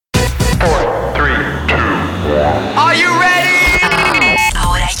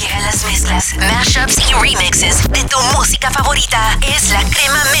La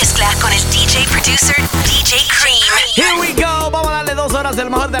Crema Mezcla con el DJ Producer DJ Cream. Here we go, vamos a darle 2 horas del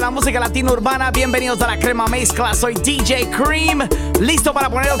mejor de la música latina urbana. Bienvenidos a La Crema Mezcla, soy DJ Cream. Listo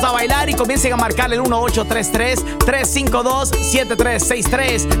para ponerlos a bailar y comiencen a marcar el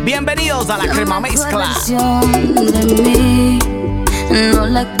 1833-352-7363. Bienvenidos a La Crema Mezcla. De mí no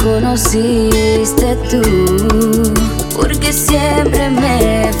la conociste tú, porque siempre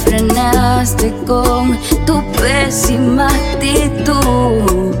me frenaste con tu pésima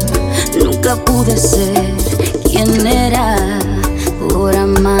actitud. Nunca pude ser quien era por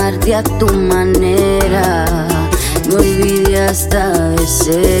amarte a tu manera. Me olvidé hasta de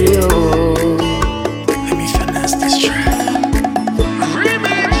serio.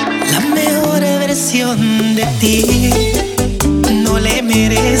 La mejor versión de ti no le he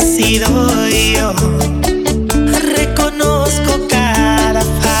merecido yo. Reconozco cada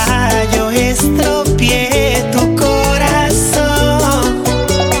fallo, estropeé tu corazón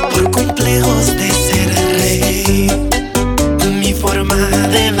por complejos de ser rey. Mi forma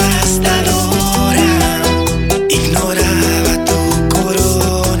devastadora ignoraba tu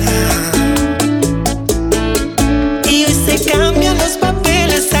corona. Y hoy se cambian los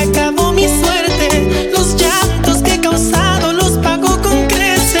papeles, se acabó mi suerte. Los llantos que he causado los pago con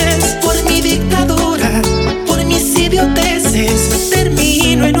creces. Por mi dictadura, por mis idioteces,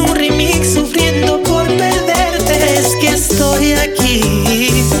 termino en un remix sufriendo por perderte. Es que estoy aquí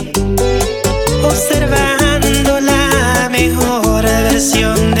observando la mejor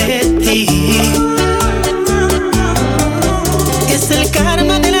versión de ti. Es el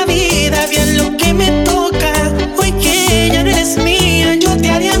karma de la vida, bien lo que me toca. Hoy que ya no eres mía, yo te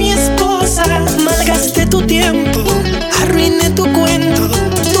haré a mi esposa. Malgasté tu tiempo, arruiné tu cuento.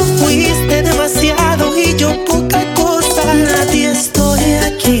 Tú fuiste demasiado y yo poca cosa. Nadie, estoy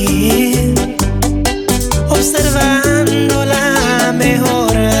aquí observando la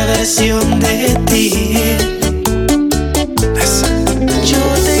mejor versión de ti. Yo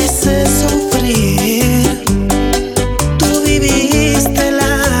te hice sufrir, tú viviste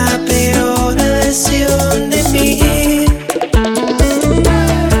la peor versión de mí.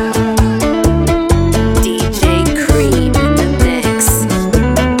 DJ Cream in the mix.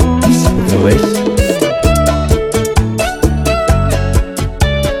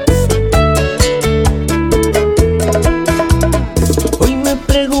 Hoy me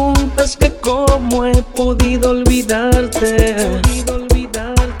preguntas que cómo he podido olvidarte,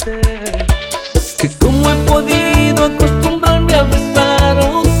 que cómo he podido acostumbrarme a besar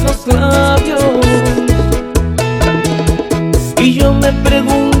otros labios. Y yo me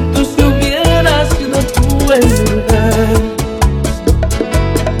pregunto si hubieras sido tú en verdad,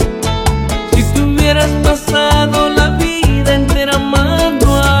 si tú hubieras pasado la vida entera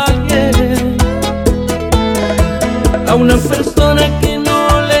amando a alguien, a una persona que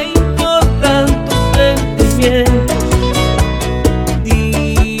no le importan tus sentimientos.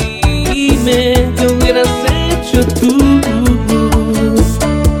 Dime qué hubieras hecho tú.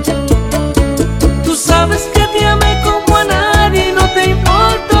 Tú sabes que te amé como a nadie y no te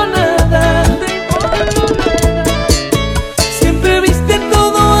importó nada. Siempre viste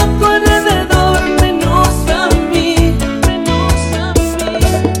todo a tu alrededor, menos a mí.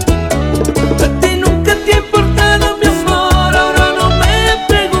 A ti nunca te ha importado mi amor, ahora no me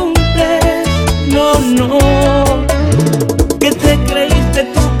preguntes, no, que te creíste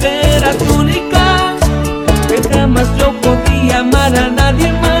tú que eras única, que jamás yo podía amar a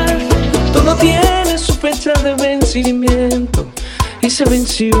nadie más. Todo tiene su fecha de vencimiento y se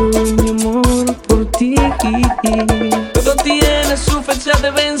venció mi amor por ti. Todo tiene su fecha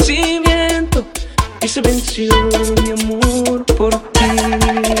de vencimiento y se venció mi amor por ti.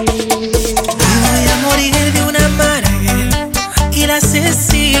 Voy a morir de una amarga y la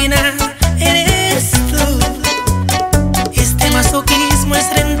asesina eres tú. Este masoquismo es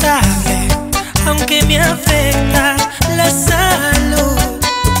rentable, aunque me afecta la salud.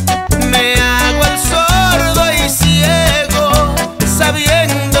 Me hago el sordo y ciego,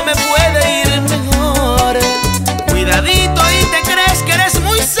 sabiendo me puede ir mejor. Cuidadito y te crees que eres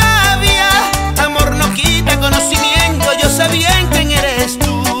muy sabia. Amor no quita conocimiento, yo sé bien quién eres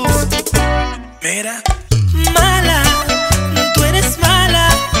tú. Mira, mala, tú eres mala.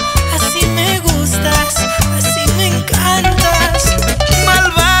 Así me gustas, así me encantas.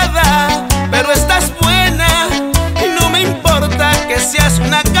 Malvada, pero estás buena.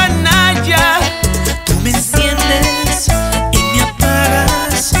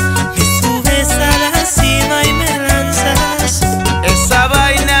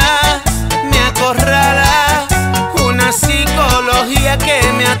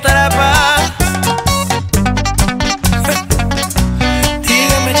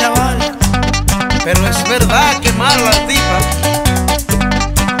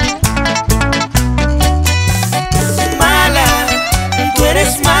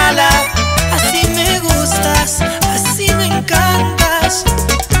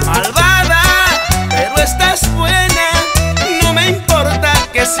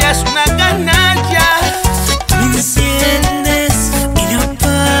 eres una canalla. Me enciendes y me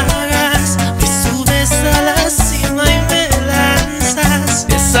apagas, me subes a la cima y me lanzas.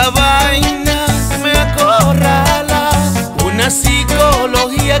 Esa vaina me acorrala, una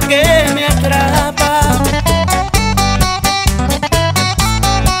psicología que me atrapa.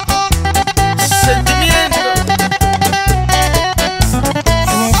 Sentimiento.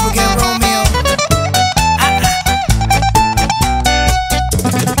 You won't forget Romeo.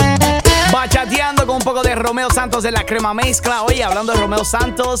 Bachateando con un poco de Romeo Santos en la crema mezcla. Oye, hablando de Romeo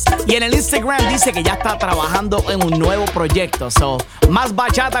Santos, y en el Instagram dice que ya está trabajando en un nuevo proyecto. So, más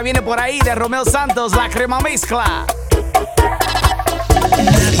bachata viene por ahí de Romeo Santos, la crema mezcla.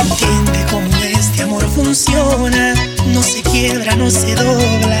 Nadie entiende cómo este amor funciona. No se quiebra, no se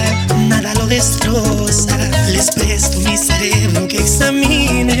dobla, nada lo destroza. Les presto mi cerebro que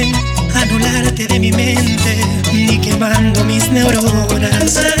examinen, anularte de mi mente, ni quemando mis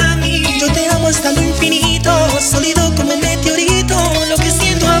neuronas. Para mí, yo te amo hasta lo infinito, sólido como meteorito. Lo que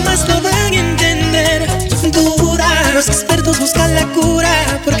siento jamás lo van a entender. Duda, los expertos buscan la cura,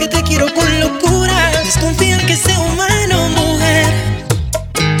 porque te quiero con locura. Desconfían que sea humano, mujer.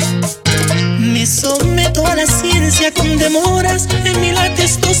 Me someto a la ciencia con demoras. En mí la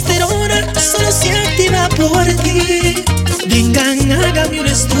testosterona solo se activa por ti. Vengan, hágame un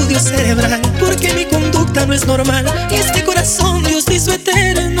estudio cerebral, porque mi conducta no es normal y este corazón Dios hizo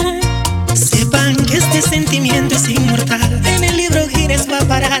eterno. Sepan que este sentimiento es inmortal. En el libro Guinness va a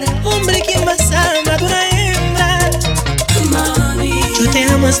parar. Hombre, ¿quién más ama de una hembra? Mami, yo te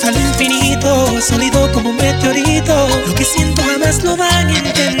amo hasta lo infinito, sólido como un meteorito. Lo que siento jamás lo van a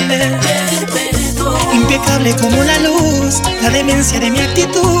entender. Impecable como la luz, la demencia de mi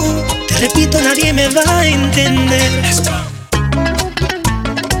actitud. Te repito, nadie me va a entender.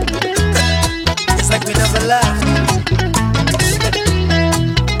 It's like we never left.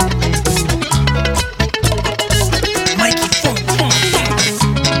 Mikey Funk.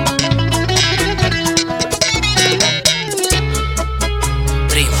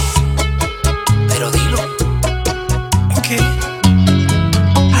 Primo, pero dilo. Ok.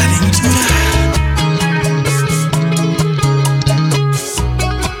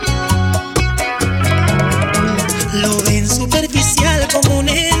 Lo ven superficial como un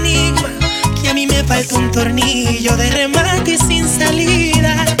enigma, que a mí me falta un tornillo de remate sin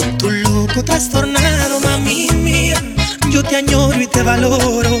salida. Tu loco trastornado, mami mía, yo te añoro y te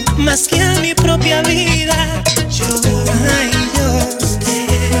valoro más que a mi propia vida. Yo te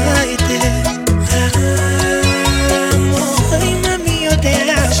amo, ay mami, yo te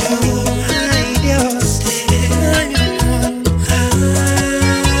amo. Ay Dios, te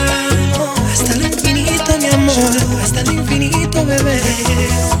amo. Hasta lo infinito, mi amor, hasta lo infinito, bebé.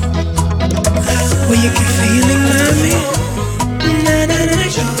 Oye, qué feeling, mami. Na, na, na,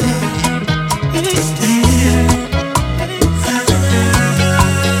 yo.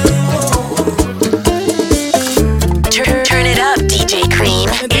 Turn it up, DJ Cream.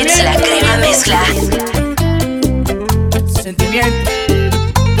 It's la crema mezcla. Sentimiento.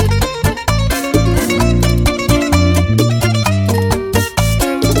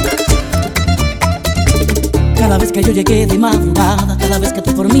 Cada vez que yo llegué de madrugada, cada vez que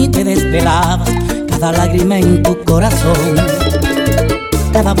tú por mí te desvelabas, cada lágrima en tu corazón,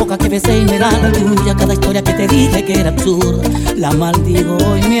 cada boca que besé y no era la tuya, cada historia que te dije que era absurda, la maldigo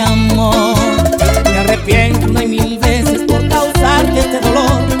hoy, mi amor. Me arrepiento una y mil veces por causarte este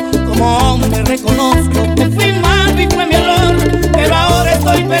dolor. Como hombre reconozco que fui malo y fue mi error, pero ahora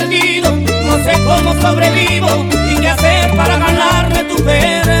estoy perdido, no sé cómo sobrevivo y qué hacer para ganarme tu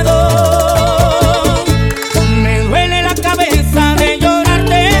perdón. De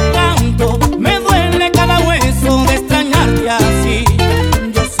llorarte tanto, me duele cada hueso de extrañarte así.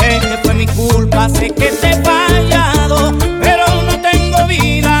 Yo sé que fue mi culpa, sé que te he fallado, pero no tengo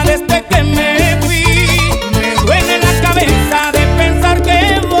vida desde que me fui. Me duele la cabeza de pensar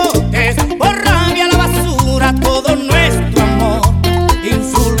que botes por rabia a la basura todo nuestro amor.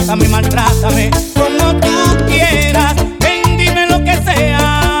 Insúltame, maltrátame como tú quieras, ven, dime lo que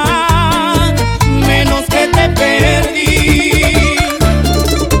sea, menos que te perdí.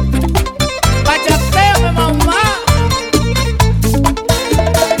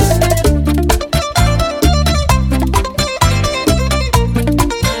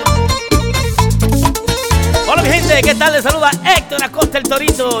 ¿Qué tal? Les saluda Héctor Acosta el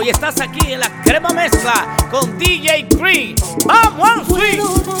Torito y estás aquí en la crema mezcla con DJ Cream. ¡Vamos, sweet!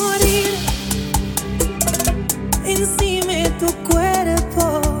 Puedo morir encima de tu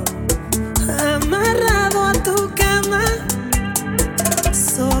cuerpo, amarrado a tu cama,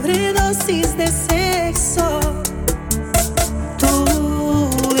 sobredosis de sexo.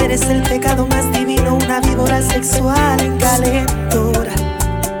 Tú eres eres el pecado más divino, una víbora sexual en calentura.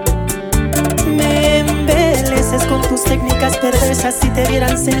 Me embeleces con tus técnicas perversas, si te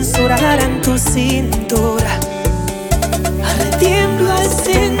vieran censuraran tu cintura. Arretiemblo al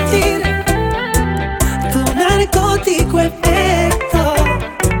sentir tu narcótico efecto,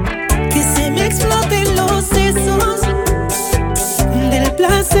 que se me exploten los sesos del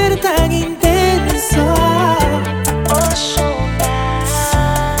placer tan intenso.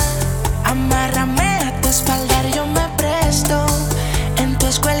 Amárrame a tu espaldar, yo me presto. En tu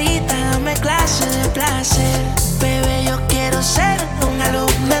escuelita dame clase de placer. Bebé, yo quiero ser un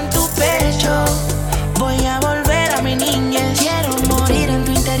alumno en tu pecho. Voy a volver a mi niñez. Quiero morir en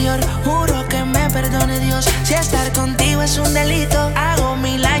tu interior. Juro que me perdone Dios si estar contigo es un delito. Hago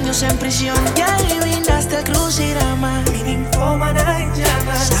 1000 años en prisión. Ya adivinaste el crucigrama. Mi ninfómana en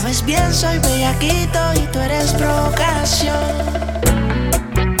llamas. Sabes bien, soy bellaquito y tú eres provocación.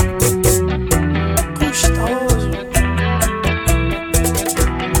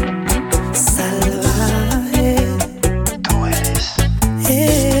 Salvaje, tú eres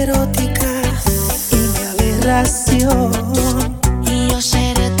erótica y mi aberración. Y yo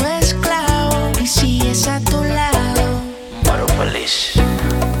seré tu esclavo y si es a tu lado.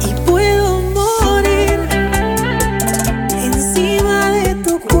 Y puedo morir encima de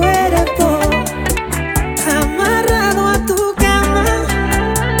tu cuerpo, amarrado a tu cama,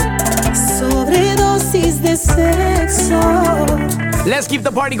 sobredosis de sexo. Let's keep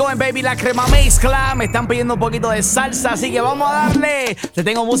the party going, baby. La crema mezcla. Me están pidiendo un poquito de salsa, así que vamos a darle. Te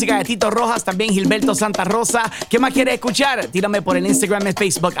tengo música de Tito Rojas, también Gilberto Santa Rosa. ¿Qué más quieres escuchar? Tírame por el Instagram y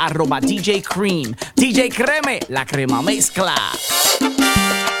Facebook, @DJ Cream. DJ Creme, la crema mezcla.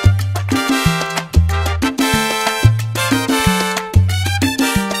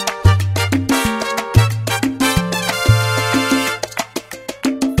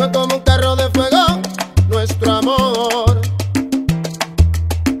 Fue como un carro de fuego, nuestro amor,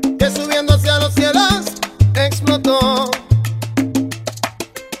 que subiendo hacia los cielos explotó.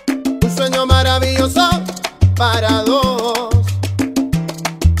 Un sueño maravilloso para dos,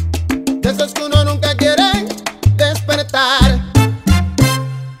 de esos que uno nunca quiere despertar.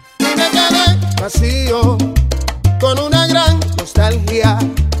 Y me quedé vacío, con una gran nostalgia,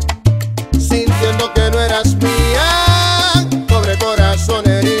 sintiendo que no eras mía, pobre corazón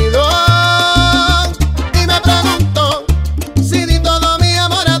herido. Y me pregunto si di todo mi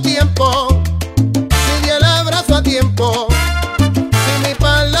amor a tiempo, si di el abrazo a tiempo, si mi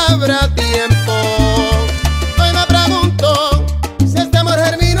palabra a tiempo. Hoy me pregunto si este amor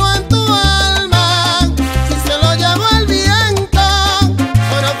germinó en tu alma.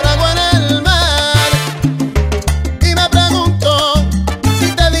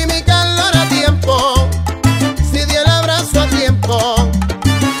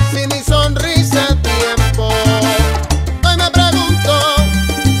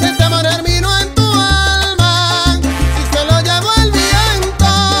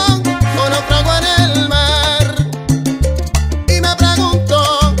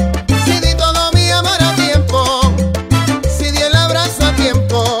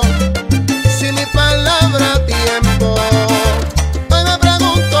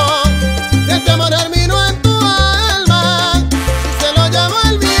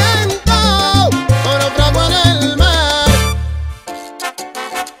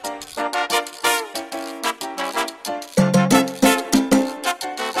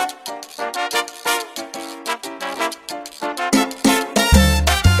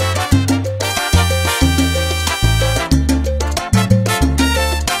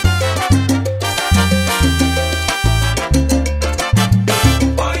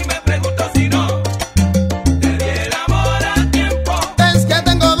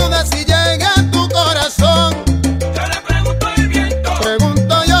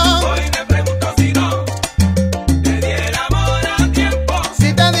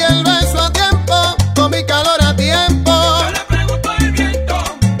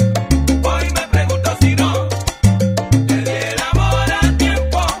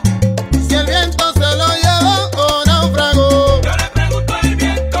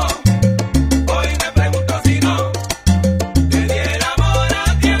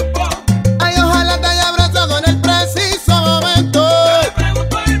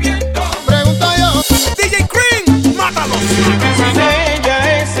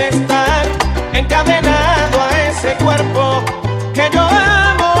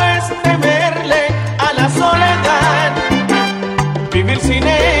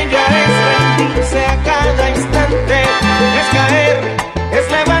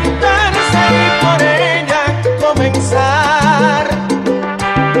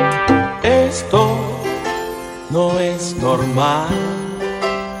 normal,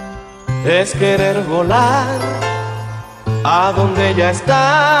 es querer volar a donde ella está.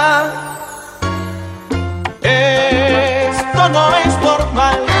 Esto no es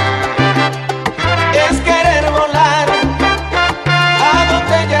normal, es querer volar a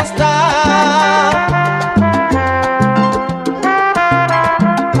donde ella está.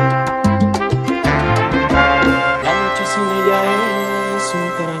 La noche sin ella es un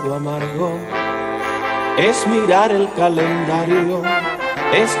trago amargo, es mirar el calendario,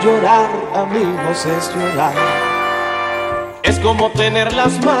 es llorar, amigos, es llorar. Es como tener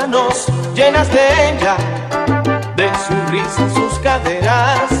las manos llenas de ella, de su risa, sus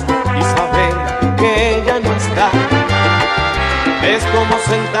caderas, y saber que ella no está. Es como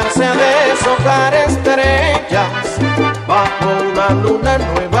sentarse a deshojar estrellas bajo una luna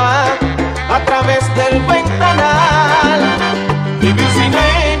nueva a través del ventanal. Vivir sin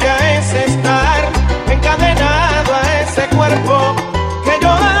ella es estar encadenado a ese cuerpo que yo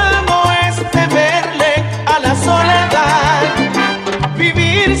amo, es temerle a la soledad.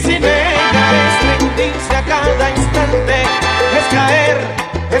 Vivir sin ella es rendirse a cada instante, es caer,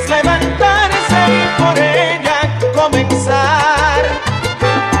 es levantarse y por ella comenzar.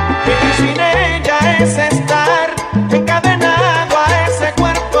 Vivir sin ella es estar encadenado a ese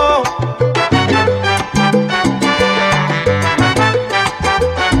cuerpo.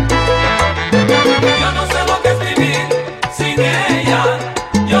 Yo no sé lo que es vivir sin ella.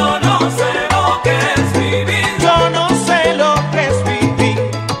 Yo no sé lo que es vivir. Yo no sé lo que es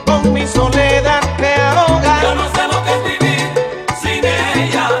vivir con mi soledad que ahoga. Yo no sé lo que es vivir sin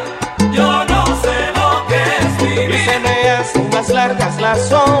ella. Yo no sé lo que es vivir. Y se me hacen más largas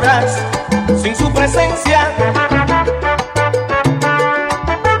las horas sin su presencia.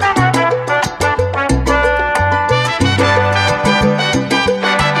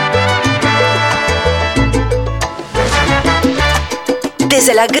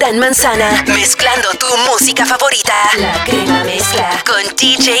 Desde la Gran Manzana, mezclando tu música favorita. La Crema Mezcla. Con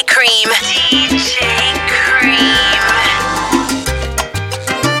DJ Cream. DJ Cream.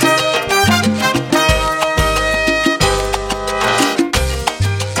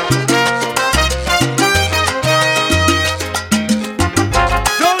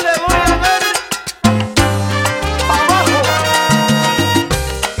 Yo le voy a ver abajo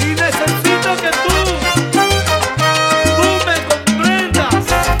y necesito que tú me comprendas.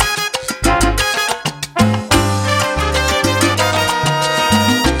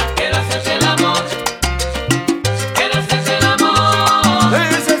 Quiero hacerte el amor. Quiero hacerte el amor.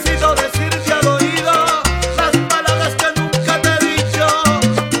 Necesito decirte al oído las palabras que nunca te he dicho.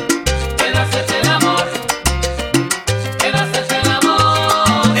 Quiero hacerte el amor. Quiero hacerte el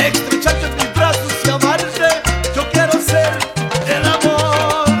amor. Estrecharte en mis brazos y amarte. Yo quiero ser el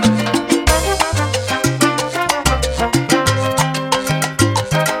amor.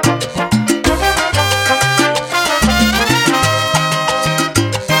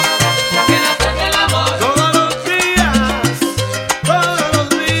 Quiero hacerte el amor. Todos los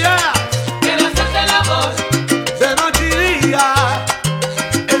días, Quiero hacerte el amor. de noche y día,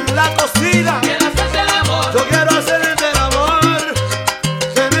 en la cocina. Quiero hacerte el amor. Yo quiero hacerte el amor.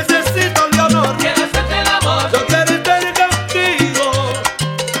 Te necesito, Leonor. Quiero hacerte el amor. Yo quiero estar contigo.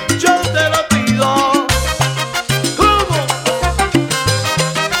 Yo te lo pido. ¿Cómo?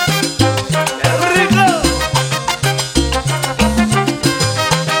 ¡Qué rico!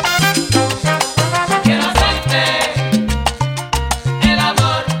 Quiero hacerte el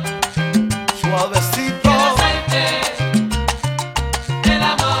amor. Suavecito, Quiero hacerte el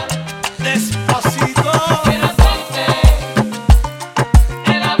amor. despacito, Quiero hacerte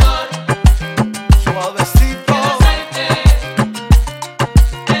el amor. suavecito, Quiero hacerte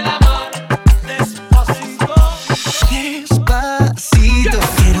el amor. despacito. Despacito,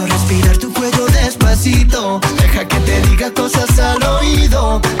 quiero respirar tu cuello despacito. Deja que te diga cosas al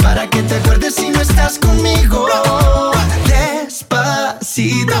oído, para que te acuerdes si no estás conmigo.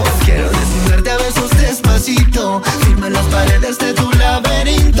 Despacito, quiero desnudarte a besos despacito. Firma las paredes de tu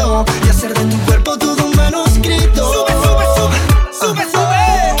laberinto y hacer de tu cuerpo todo un manuscrito. Sube, sube, sube, sube,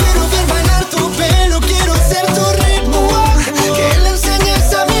 sube. Quiero ver bailar tu pelo, quiero ser tu ritmo. Que le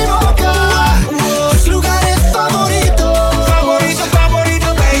enseñes a mi boca tus lugares favoritos. Favorito, favorito,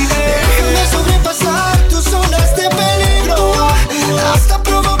 baby. Déjame sobrepasar tus zonas de peligro hasta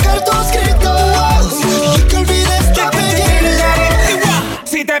provocar tus gritos y que olvides que me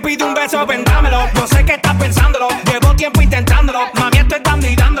Si te pido un beso, vendámelo. No sé qué estás pensándolo. Llevo tiempo intentándolo. Mami, esto están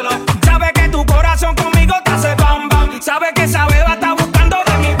mirándolo. Sabe que tu corazón conmigo te hace bam bam. Sabe que esa beba está buscando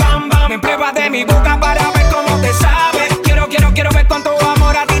de mi bam bam. Me pruebas de mi boca para ver cómo te sabe. Quiero ver cuánto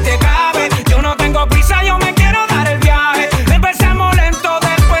amor a ti te cabe. Yo no tengo prisa, yo me quiero dar el viaje.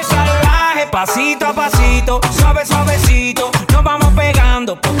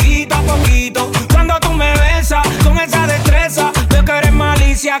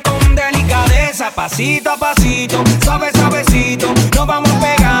 acaricia con delicadeza, pasito a pasito, suave suavecito, nos vamos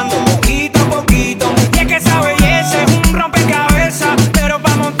pegando poquito a poquito. Y es que esa belleza es un rompecabezas, pero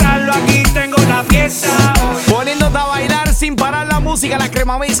para montarlo aquí tengo la pieza. Poniéndote a bailar sin parar la música, la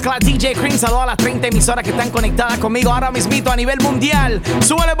crema mezcla DJ Cream. Saludos a las 30 emisoras que están conectadas conmigo ahora mismito a nivel mundial.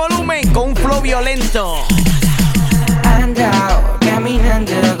 Sube el volumen con un flow violento. Andao,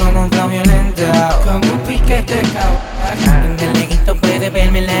 caminando con un flow violento, con un piquete cao. De leguito puede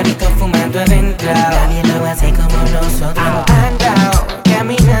verme el hábito fumando adentro. Nadie lo hace como nosotros. Andao,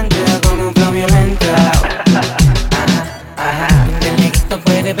 caminando con un flow violento. De leguito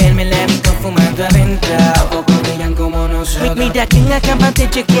puede verme el hábito fumando adentro. Tampoco brillan como nosotros. Mira quien acaba de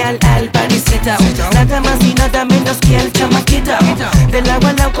chequear al parisito. Nada más y nada menos que el chamaquito. Del agua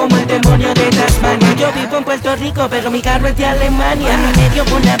al lado como el demonio de Tasmania. Yo vivo en Puerto Rico, pero mi carro es de Alemania. En mi medio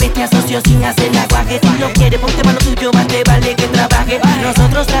por la vez te asocio sin hacer aguaje. Si no quieres, ponte para lo tuyo, más te vale que trabaje.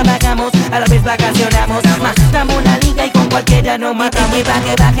 Nosotros trabajamos, a la vez vacacionamos. Matamos la liga y con cualquiera nos matamos. Y para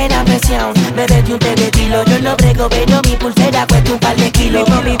que baje la presión, bebete un té de tilo. Yo lo brego, pero mi pulsera cuesta un par de kilos.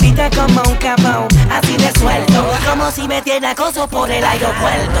 Vivo mi vida como un capón, así de suelto, como si metiera cosas por el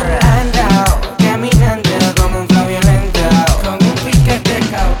aeropuerto. Andao, caminando como un flow violento, con un piquete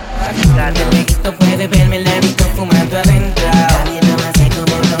cao. De leguito puede verme el hábito fumando adentro. Nadie lo hace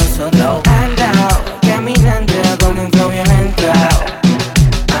como nosotros. Andao, caminando como un flow violento.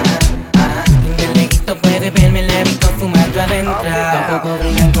 De leguito puede verme el hábito fumando adentro. Tampoco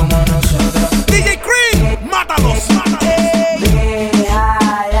brillan como nosotros. DJ Cream, mátalos.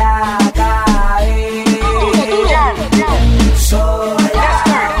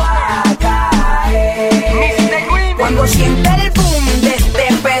 Cuando sienta el boom de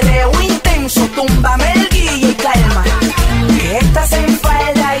este perreo intenso, túmbame el guille y calma, que estás en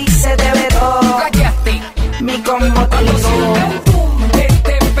falda y se te ve todo. Mi combo te Cuando sienta el boom de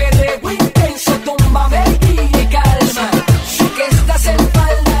este perreo intenso, túmbame el guille y calma, que estás en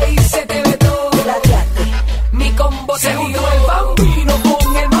falda y se te ve todo. Mi combo te junto el bambino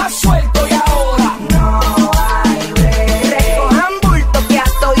con el más suelto y ahora no hay break. Recojan bulto que a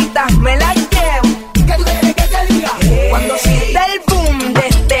toditas me la llevo. Cuando sienta el boom de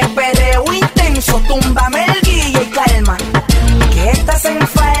este perreo intenso, túmbame el guille y calma, que estás en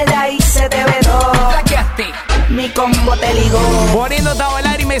falda y se te ve todo. Mi combo te ligó. Poniéndote a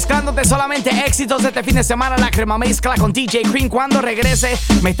bailar y mezclándote solamente éxitos de este fin de semana. La crema mezcla con DJ Cream. Cuando regrese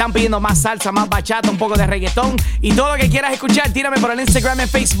me están pidiendo más salsa, más bachata, un poco de reggaetón y todo lo que quieras escuchar. Tírame por el Instagram y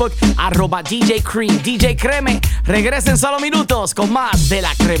Facebook @DJ Cream. DJ Creme regresa en solo minutos con más de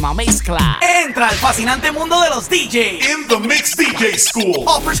la crema mezcla. Entra al fascinante mundo de los DJs. In the Mix DJ School.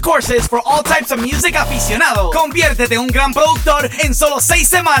 Offers courses for all types of music aficionado. Conviértete en un gran productor en solo 6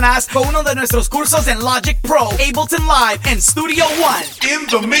 semanas con uno de nuestros cursos en Logic Pro, Ableton Live and Studio One. In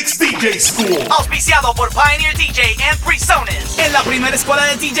the Mix DJ School. Auspiciado por Pioneer DJ and PreSonus. En la primera escuela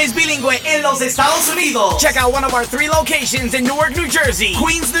de DJs bilingüe en los Estados Unidos. Check out one of our 3 locations in Newark, New Jersey,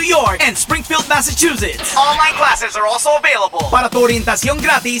 Queens, New York, and Springfield, Massachusetts. Online classes are also available. Para tu orientación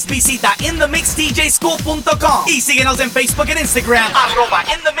gratis, visita inthemixdjschool.com y síguenos en Facebook and Instagram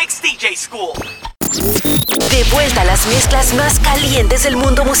 @inthemixdjschool. De vuelta a las mezclas más calientes del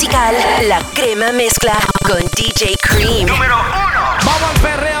mundo musical, la crema mezcla con DJ Cream. Número 1. Vamos al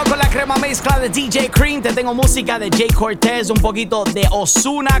perreo con la crema mezcla de DJ Cream. Te tengo música de Jay Cortez, un poquito de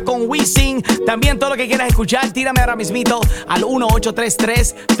Ozuna con Wisin. También todo lo que quieras escuchar, tírame ahora mismito al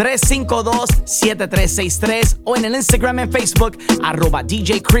 1833-352-7363 o en el Instagram y Facebook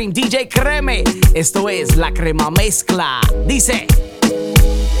 @DJ Cream. DJ Creme, esto es la crema mezcla. Dice: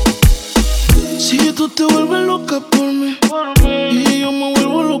 si tú te vuelves loca por mí y yo me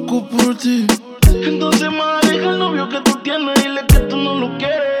vuelvo loco por ti, entonces más deja el novio que tú tienes y dile que tú no lo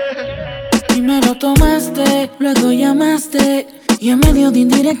quieres. Primero tomaste, luego llamaste y en medio de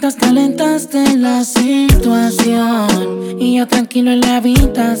indirectas calentaste la situación y yo tranquilo en la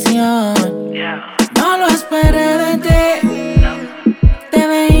habitación. No lo esperé de ti, te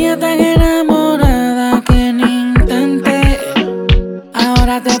veía tan enamorada que ni intenté.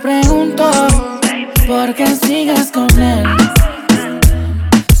 Ahora te pregunto, ¿por qué sigues con él?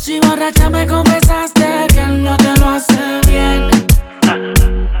 Si borracha me confesaste que él no te lo hace bien.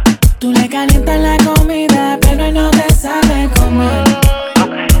 Tú le calientas la comida, pero él no te sabe comer.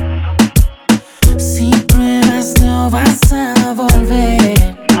 Si pruebas no vas a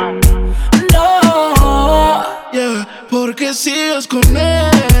volver. No. Yeah, ¿por qué sigues con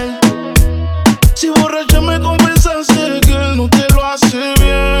él? Si borracha me confesaste que él no te lo hace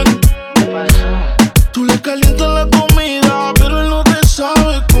bien. Tú le calientas la comida, pero él no te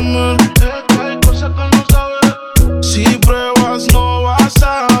sabe comer. Hay cosas que no sabe. Si pruebas no vas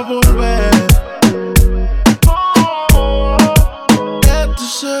a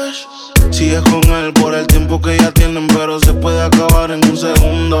tiempo que ya tienen, pero se puede acabar en un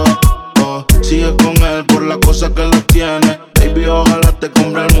segundo. Oh, sigues con él por la cosa que lo tiene. Baby, ojalá te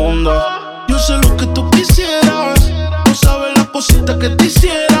compre el mundo. Yo sé lo que tú quisieras, tú sabes las cositas que te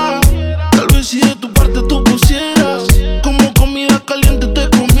hiciera. Tal vez si de tu parte tú pusieras, como comida caliente te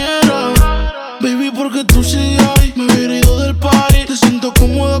comiera. Baby, porque tú sigues ahí, me hubiera ido del party. Te siento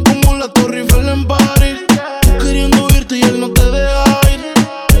cómoda como la Torre Eiffel en París. Tú queriendo irte y él no te deja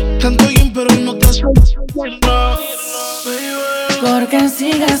ir. Tanto bien, pero él no te hace nada. Porque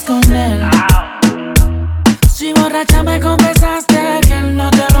sigues con él. Si borracha me confesaste que él no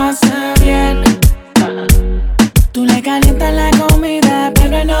te lo hace bien. Tú le calientas la comida,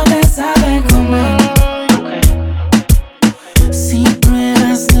 pero él no te sabe comer. Si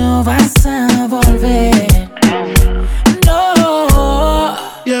pruebas no vas a volver. No.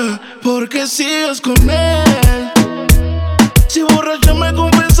 Yeah, porque sigues con él. Si borracha me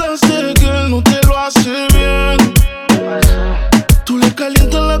confesaste que él no te lo hace bien. Tú le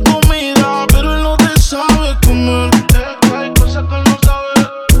calientas la comida, pero él no te sabe comer. Hay cosas que él no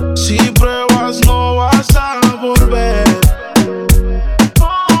sabe. Si pruebas no vas a volver.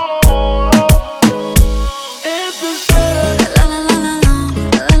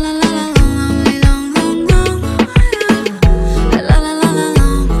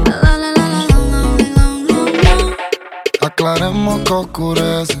 Aclaremos que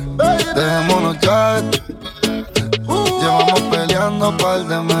oscurece, dejémonos ya de llevamos peleando par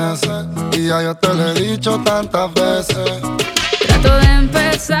de meses y ya yo te lo he dicho tantas veces. Trato de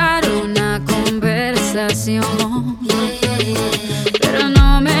empezar una conversación, pero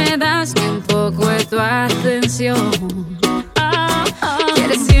no me das ni un poco de tu atención.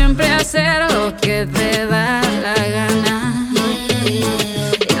 Quieres siempre hacer lo que te da la gana y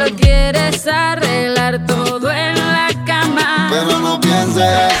lo quieres arreglar todo en la cama. Pero no pienses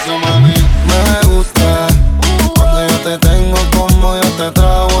eso, mami, me gusta cuando yo te tengo como yo te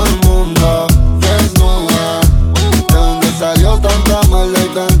trago el mundo. Desnuda, de donde salió tanta maldad y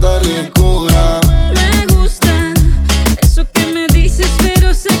tanta ricura. Me gusta eso que me dices,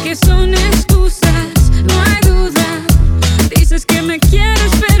 pero sé que son excusas. No hay duda, dices que me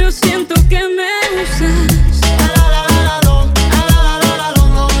quieres, pero siento que me usas.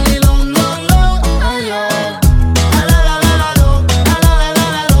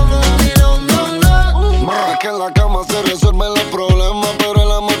 Que en la cama se resuelven los problemas, pero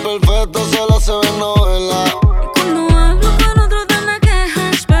el amor perfecto solo se ve en novela. Cuando hablo con otros te me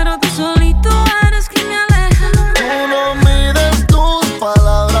quejas, pero tú solito eres quien me aleja. Tú no mides tus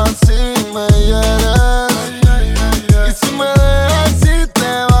palabras si me hieres. Y si me dejas y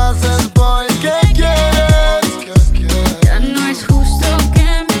te vas es porque quieres. Ya no es justo que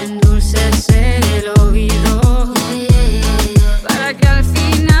me endulces el oído, para que al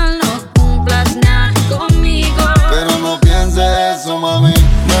final no cumplas nada conmigo. Pero no pienses eso, mami,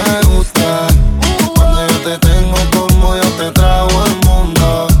 me gusta cuando yo te tengo como yo te trago el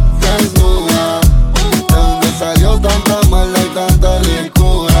mundo. Desnuda, de donde salió tanta maldad y tanta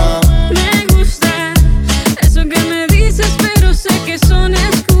ricura. Me gusta eso que me dices, pero sé que son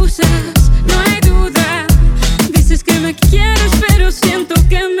excusas. No hay duda, dices que me quieres, pero siento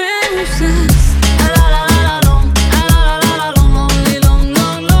que me usas.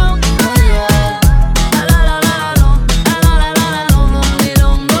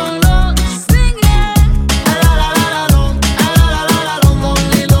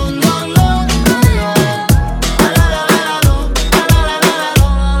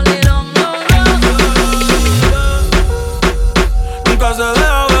 Nunca se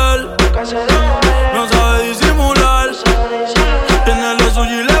deja ver, no sabe disimular. Tiene lo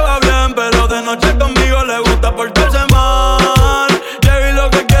suyo y le va bien, pero de noche conmigo le gusta portarse mal. Llegué y lo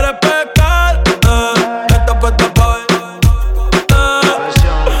que quiere es pescar, está puesta pa' ver.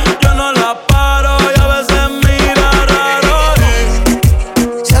 Yo no la paro y a veces mira raro.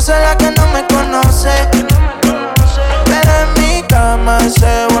 Se hace la que no me conoce, pero en mi cama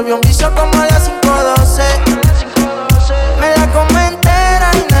se volvió un vicio como a las 5:12. Me la come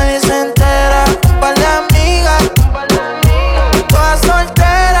entera y nadie se entera. Un par de amigas, todas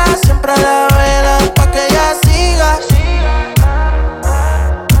solteras, siempre a la vela pa' que ella siga.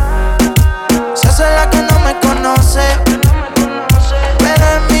 Se hace la que no me conoce, pero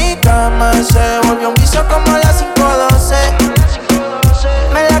en mi cama se volvió un vicio como a las 5:12.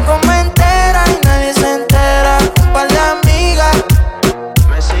 Me la come entera y nadie se entera. Un par de amigas,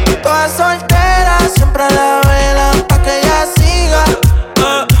 todas solteras, siempre a la vela pa' que ella siga.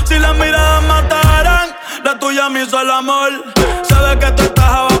 Si las miradas mataran, la tuya me hizo el amor. Sabe que tú estás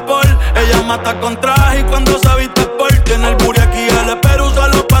a vapor. Ella mata con traje y cuando se viste por tiene el booty aquí, el pero usa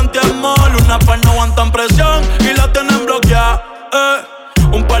los panty amor. Una par no aguantan presión.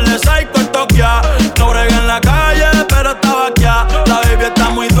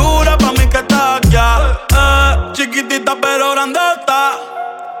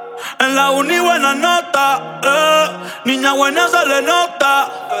 la uni buena nota, niña buena se le nota,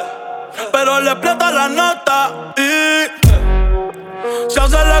 pero le explota la nota y se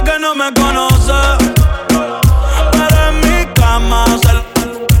hace la que no me conoce, pero en mi cama se le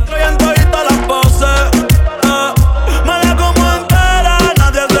trae en todita las poses. Me la como entera,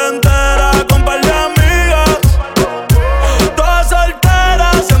 nadie se entera, con par de amigas, todas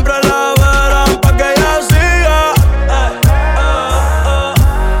solteras, siempre la verán pa' que ella siga.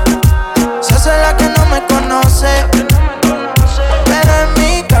 Se hace la que no me conoce, pero en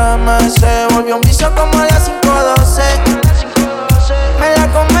mi cama se volvió un vicio como a las 5:12. Me la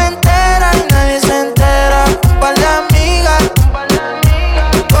como entera y nadie se entera, un par de amigas,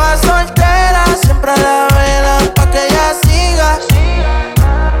 todas solteras, siempre la velan pa' que ella siga.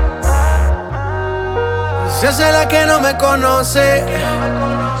 Se hace la que no me conoce,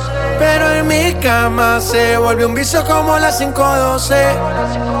 pero en mi cama se volvió un vicio como las 5:12.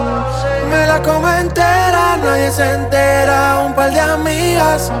 Me la como entera, nadie se entera, un par de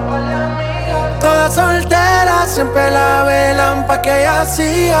amigas, todas solteras, siempre la velan pa' que ella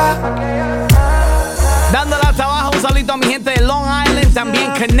siga. Dándole hasta abajo, un saludito a mi gente de Long Island,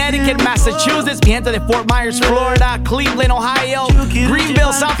 también Connecticut, Massachusetts, mi gente de Fort Myers, Florida, Cleveland, Ohio,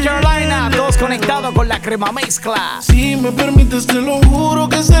 Greenville, South Carolina, todos conectados con la crema mezcla. Si me permites, te lo juro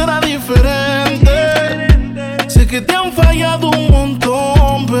que será diferente. Sé que te han fallado un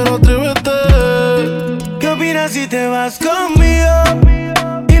montón, pero atrévete. ¿Qué opinas si te vas conmigo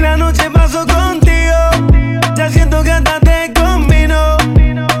y la noche paso contigo? Ya siento que hasta te combino,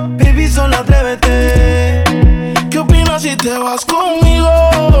 baby, solo atrévete. ¿Qué opinas si te vas conmigo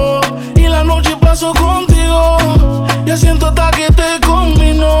y la noche paso contigo? Ya siento hasta que te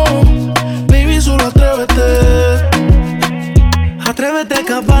combino, baby, solo atrévete. Atrévete a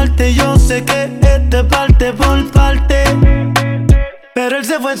escaparte, yo sé que este parte por parte, pero él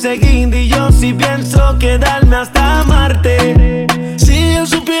se fue enseguida y yo sí pienso quedarme hasta Marte. Si él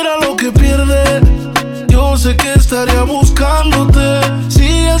supiera lo que pierde, yo sé que estaría buscándote.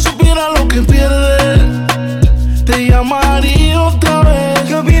 Si él supiera lo que pierde, te llamaría otra vez.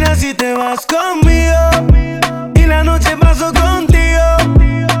 ¿Qué opinas si te vas conmigo y la noche paso contigo?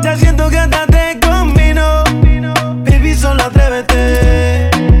 Ya siento que hasta te combino, baby, solo atrévete.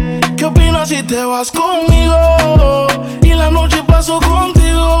 ¿Qué opinas si te vas conmigo y la noche paso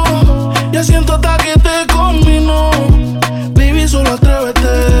contigo? Ya siento hasta que te combino, baby, solo atrévete.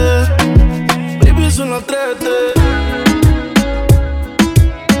 Baby, solo atrévete.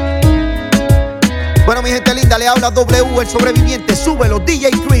 Bueno, mi gente linda, le habla W, el sobreviviente. Súbelo,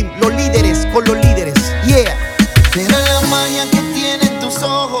 DJ Cream, los líderes con los líderes. Yeah. Mira la magia que tienen tus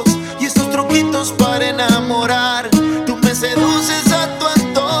ojos y esos truquitos para enamorar. Tú me seduces a tu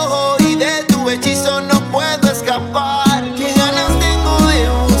antojo y de tu hechizo no puedo escapar. Qué ganas tengo de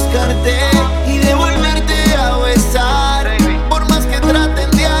buscarte y de volverte a besar. Por más que traten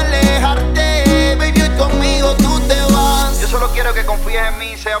de alejarte, baby, hoy conmigo tú te vas. Yo solo quiero que confíes en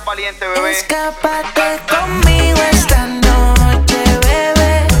mí y seas valiente, bebé. Escápate conmigo esta noche,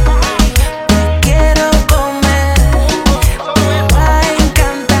 bebé. Te quiero comer, te va a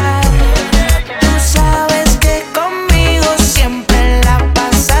encantar. Tú sabes que conmigo siempre la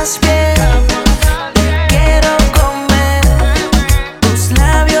pasas bien. Te quiero comer, tus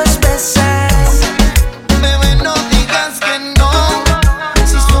labios besar. Bebé, no digas que no,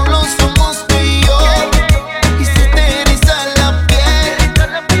 si solo somos tú y yo. Y se te eriza la piel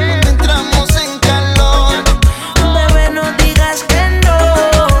cuando entramos en calor. Bebé, no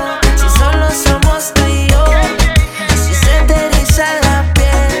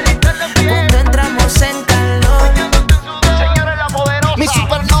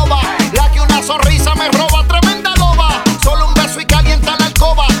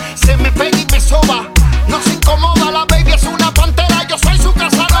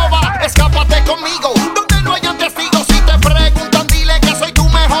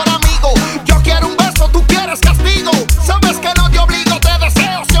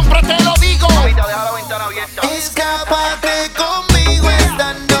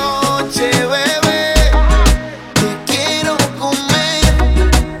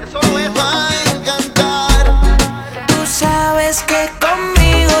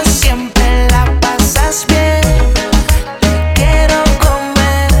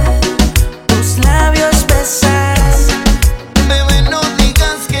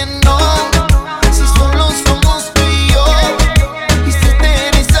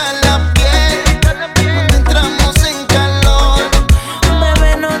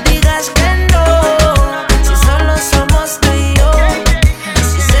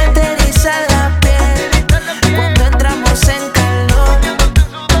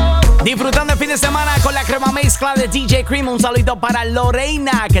mezcla de DJ Cream. Un saludito para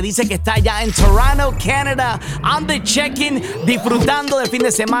Lorena, que dice que está allá en Toronto, Canadá, on the check-in, disfrutando del fin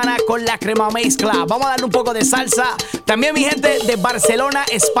de semana con la crema mezcla. Vamos a darle un poco de salsa. También mi gente de Barcelona,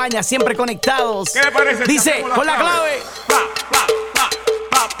 España, siempre conectados. ¿Qué le parece? Dice, con la clave.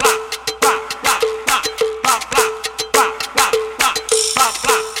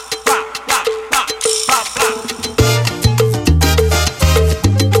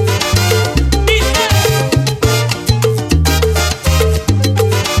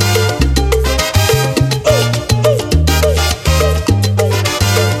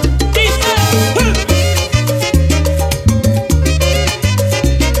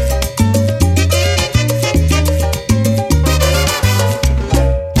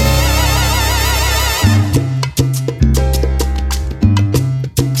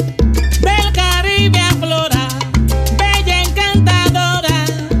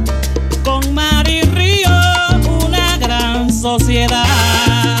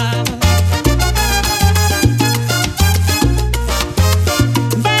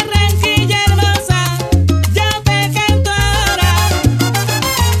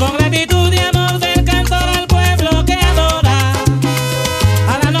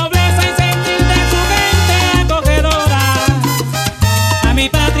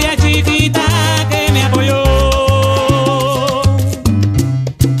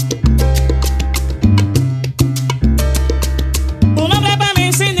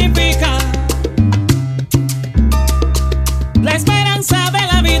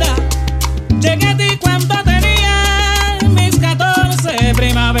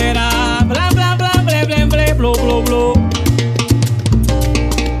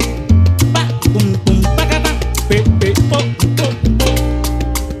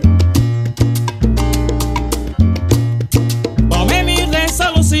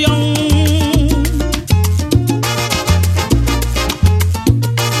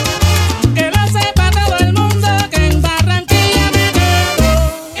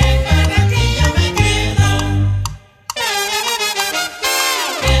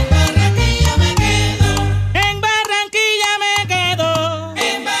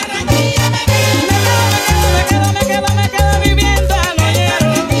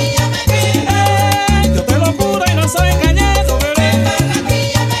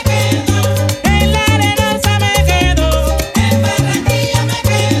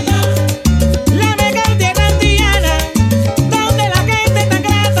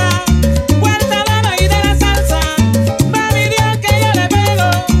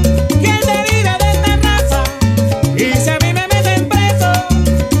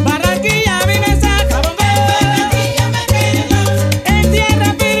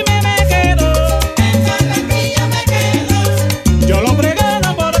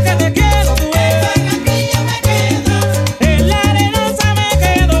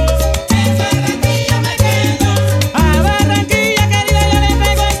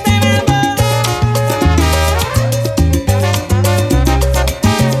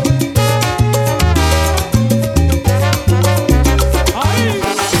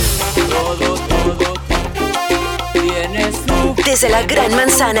 Desde la Gran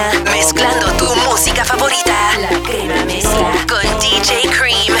Manzana, mezclando tu música favorita. La crema mezcla con DJ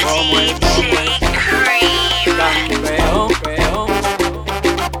Cream. DJ Cream.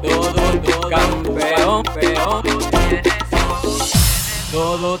 Campeón.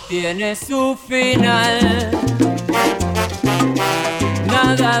 Todo tiene su final.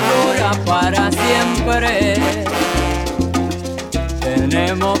 Nada dura para siempre.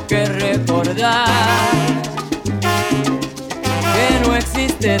 Tenemos que recordar que no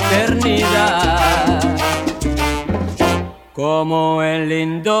existe eternidad, como el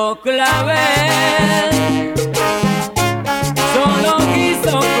lindo clavel solo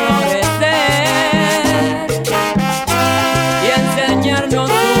quiso florecer y enseñarnos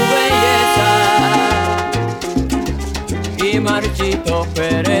su belleza y marchito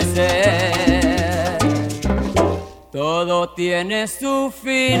perecer. Todo tiene su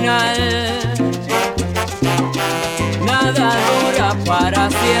final. Nada dura para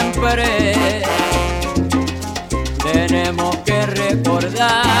siempre. Tenemos que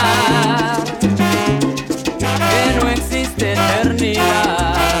recordar que no existe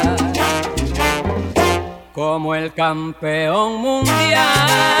eternidad, como el campeón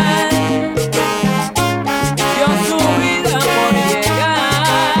mundial dio su vida por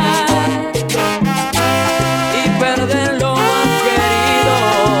llegar y perder lo más querido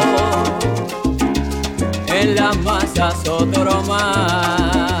en las masas otro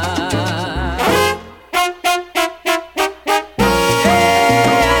más.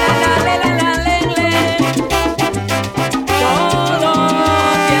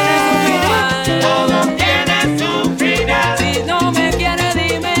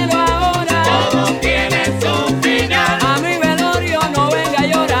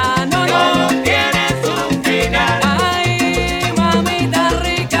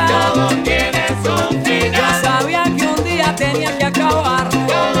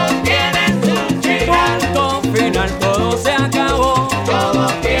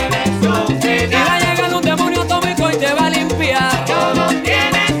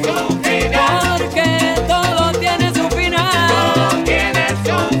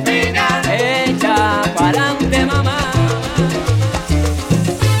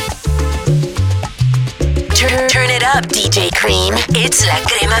 It's La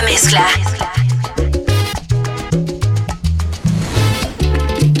Crema Mezcla.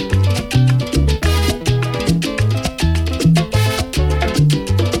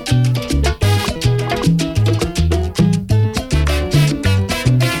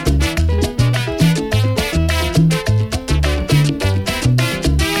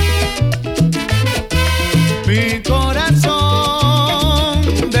 Mi corazón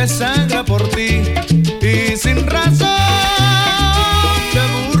desangra por ti y sin razón te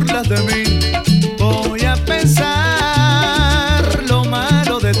burlas de mí. Voy a pensar lo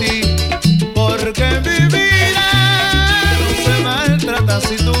malo de ti, porque mi vida no se maltrata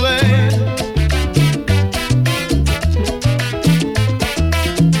si tú ves.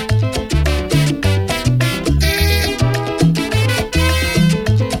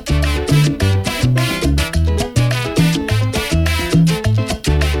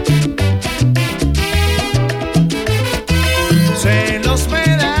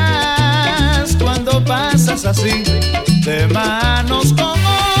 Así, de manos con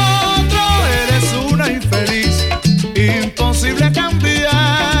otro, eres una infeliz. Imposible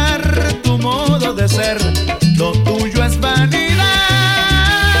cambiar tu modo de ser. Lo tuyo es vanidad,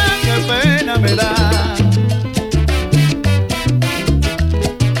 qué pena me da.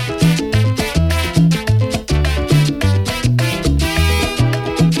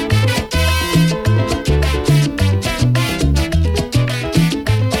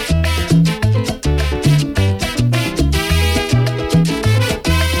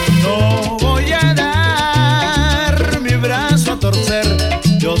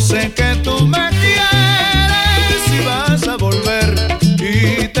 Yo sé que tú me quieres y vas a volver,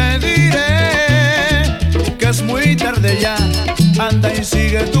 y te diré que es muy tarde ya. Anda y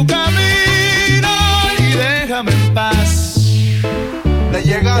sigue tu camino y déjame en paz. Le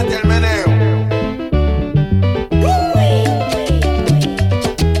llegaste al meneo.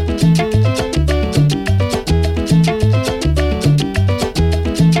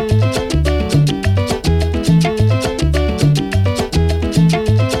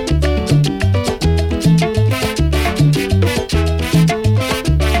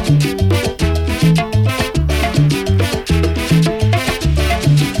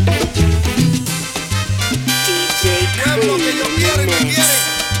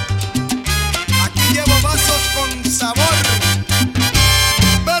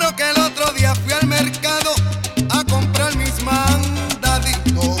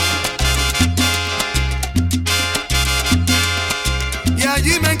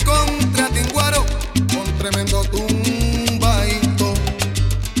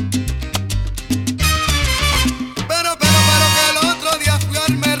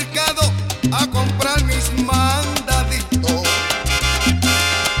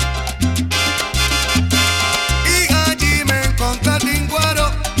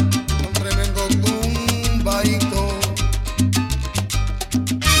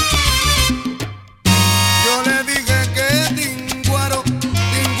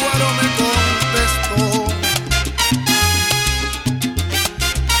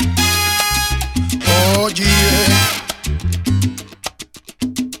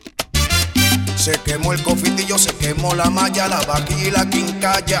 Se quemó el cofitillo, se quemó la malla, la vaquilla y la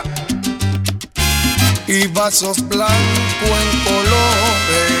quincalla, y vasos blancos en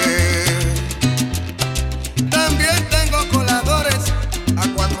colores. También tengo coladores a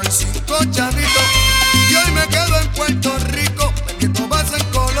 4 y 5 chavitos, y hoy me quedo en Puerto Rico vendiendo vasos en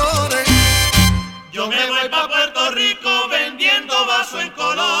colores. Yo me voy pa' Puerto Rico vendiendo vasos en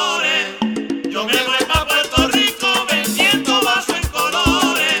colores. Yo me voy pa' Puerto Rico vendiendo vasos en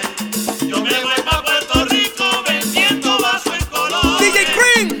colores. Yo me voy pa' Puerto Rico vendiendo vasos en colores. DJ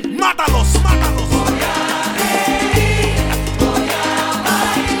Cream, mátalos, mátalos. Voy a reír, voy a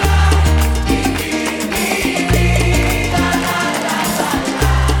bailar, vivir mi vida, la, la, la, la.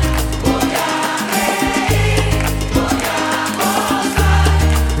 Voy a reír, voy a gozar,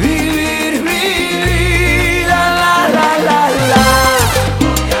 vivir mi vida, la, la, la, la.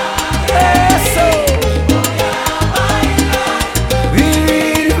 Eso. voy a bailar,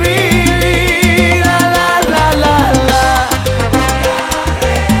 Vivir mi vida, la, la, la, la.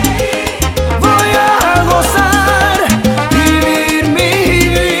 Voy a gozar, vivir mi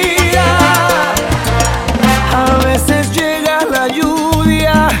vida. A veces llega la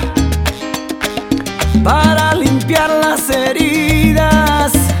lluvia para limpiar las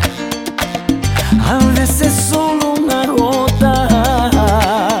heridas. A veces solo una gota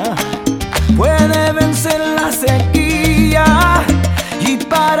puede vencer la sequía. ¿Y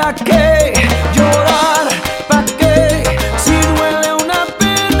para qué llorar? ¿Para qué? Si duele una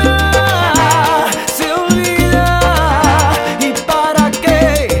pena, se olvida. ¿Y para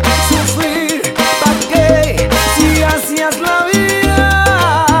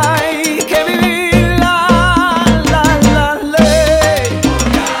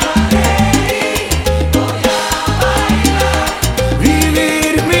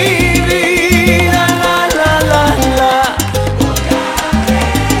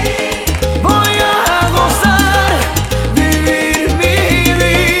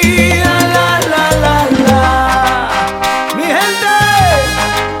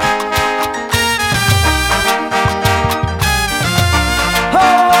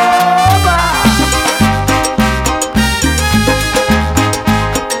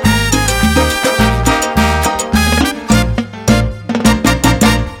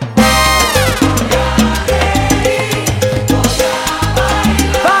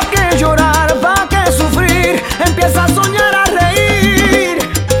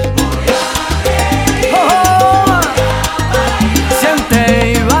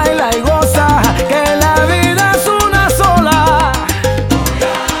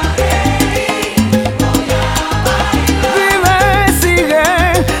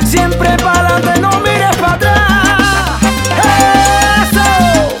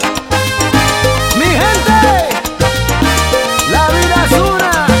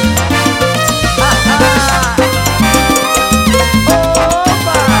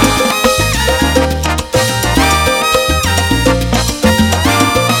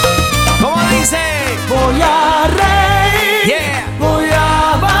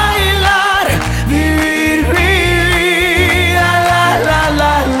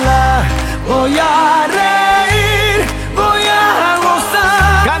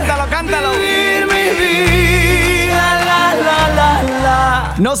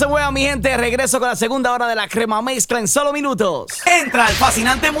No se mueva, mi gente. Regreso con la segunda hora de la crema mezcla en solo minutos. Entra al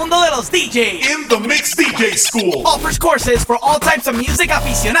fascinante mundo de los DJs. In the Mix DJ School. Offers courses for all types of music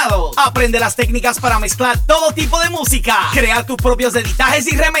aficionados. Aprende las técnicas para mezclar todo tipo de música. Crear tus propios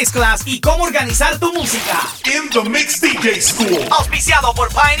editajes y remezclas. Y cómo organizar tu música. In the Mix DJ School. Auspiciado por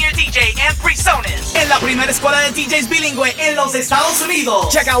Pioneer DJ and PreSonus. En la primera escuela de DJs bilingüe en los Estados Unidos.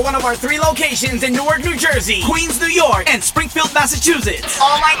 Check out one of our 3 locations in Newark, New Jersey, Queens, New York, and Springfield, Massachusetts.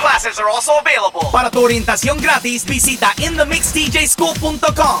 Online classes are also available. Para tu orientación gratis, visita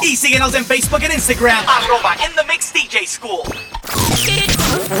inthemixdjschool.com y síguenos en Facebook e Instagram @inthemixdjschool.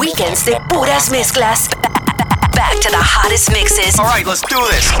 Weekends de puras mezclas. Back to the hottest mixes. All right, let's do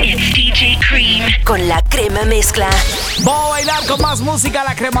this. It's DJ Cream con la crema mezcla. Vamos a bailar con más música,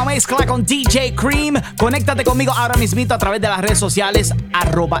 la crema mezcla con DJ Cream. Conéctate conmigo ahora mismito a través de las redes sociales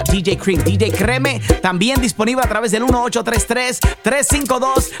 @DJ Cream, DJ Creme. También disponible a través del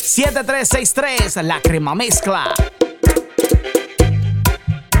 1833-352-7363. La crema mezcla.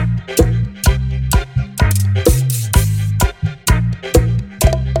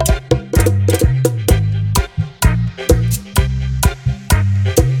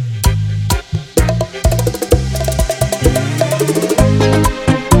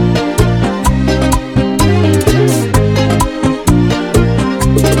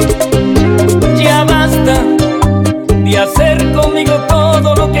 Hacer conmigo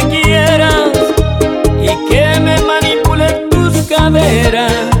todo lo que quieras y que me manipulen tus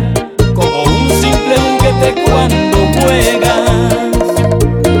caderas como un simple juguete cuando juegas.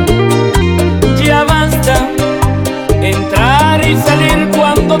 Ya basta entrar y salir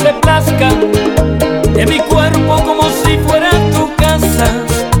cuando te plazca de mi cuerpo como si fuera tu casa,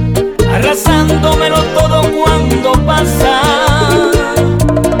 arrasándomelo todo cuando pasa.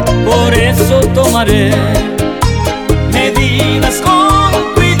 Por eso tomaré medidas con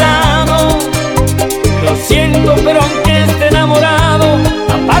cuidado. Lo siento, pero aunque esté enamorado,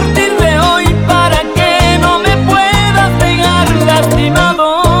 a partir de hoy para que no me puedas dejar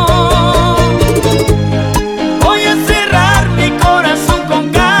lastimado, voy a cerrar mi corazón con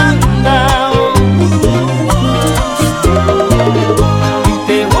candado. Y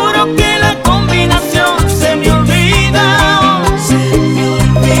te juro que la combinación se me olvida.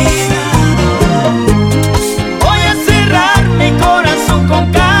 Mi corazón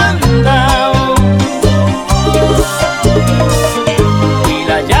con candado y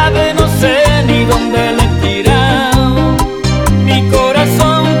la llave no sé ni dónde le he tirado. Mi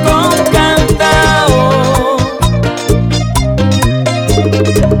corazón con candado.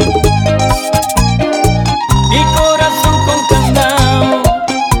 Mi corazón con candado.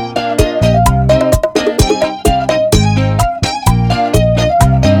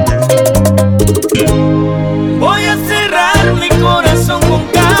 Voy a cerrar mi corazón con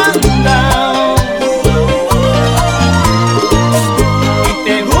candado y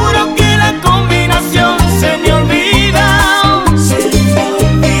te juro que la combinación se me olvida.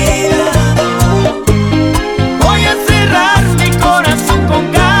 Voy a cerrar mi corazón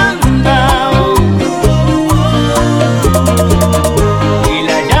con candado y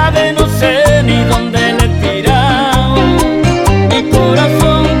la llave no sé ni dónde le he tirado. Mi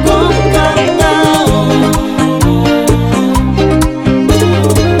corazón con candado.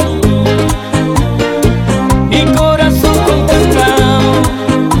 Mi corazón con candado.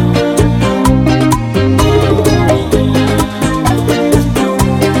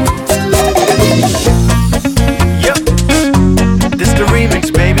 Yep, this the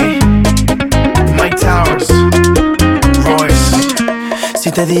remix, baby. Mike Towers, Royce.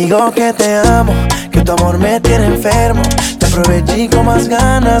 Si te digo que te amo, que tu amor me tiene enfermo, te aproveché con más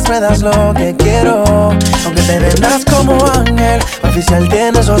ganas, me das lo que quiero. Aunque te vendas como ángel, oficial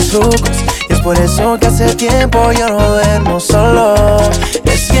tiene esos trucos. Y es por eso que hace tiempo yo no duermo solo.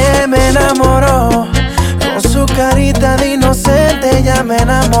 Es que me enamoró, con su carita de inocente ella me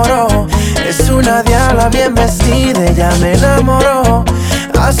enamoró. Es una diabla bien vestida, ella me enamoró.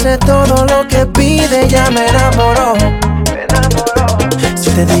 Hace todo lo que pide, ella me enamoró. Si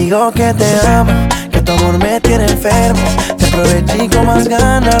te digo que te amo, que tu amor me tiene enfermo, te aproveché con más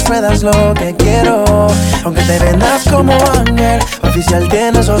ganas, me das lo que quiero. Aunque te vendas como ángel, oficial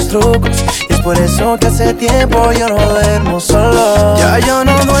tiene esos trucos. Y es por eso que hace tiempo yo no duermo solo. Ya yo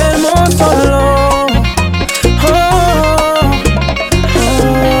no duermo solo.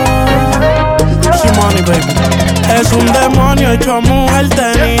 Es un demonio hecho mujer,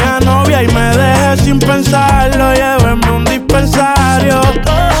 tenía novia y me dejé sin pensarlo. Llévenme un dispensario.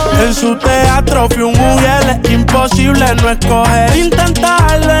 En su teatro fui un mujer, es imposible no escoger.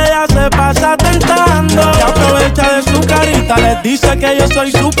 Intentarle, ya se pasa tentando. Y aprovecha de su carita, les dice que yo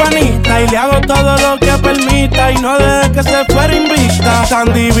soy su panita. Y le hago todo lo que permita y no deje que se fuera invicta.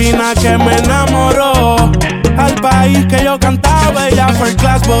 Tan divina que me enamoró. Al país que yo cantaba, ella first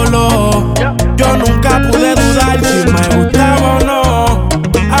class voló. Yo nunca pude dudar si me gustaba o no.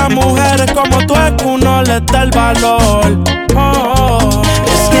 A mujeres como tú es que uno les da el valor.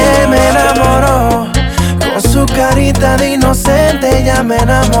 Es que me enamoró. Con su carita de inocente ella me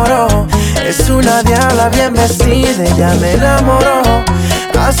enamoró. Es una diabla bien vestida, ella me enamoró.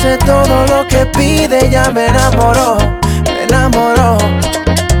 Hace todo lo que pide, ella me enamoró. Me enamoró.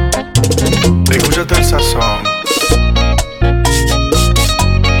 Escúchate el sazón.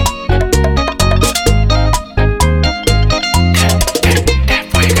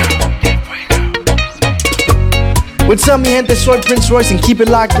 What's up, mi gente? Soy Prince Royce and keep it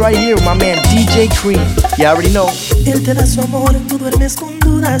locked right here with my man DJ Cream. You already know. Él te da su amor, tú duermes con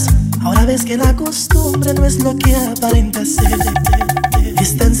dudas. Ahora ves que la costumbre no es lo que aparenta ser.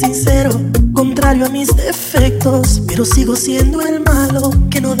 Es tan sincero, contrario a mis defectos, pero sigo siendo el malo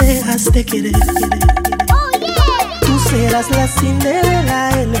que no dejas de querer. Tú serás la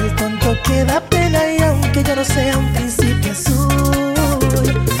Cinderela, él el tonto que da pena. Y aunque yo no sea un príncipe azul,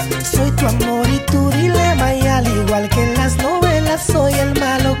 soy tu amor y tu dilema. Y al igual que en las novelas, soy el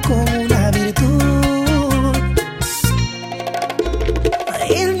malo con una virtud.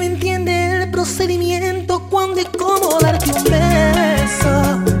 Él me entiende el procedimiento, cuándo y cómo darte un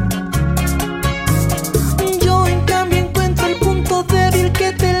beso. Yo en cambio encuentro el punto débil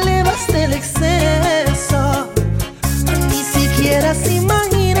que te elevas del exceso. Ni siquiera se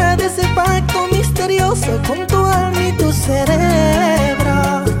imagina de ese pacto misterioso con tu alma y tu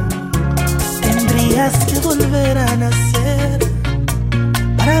cerebro. Tendrías que volver a nacer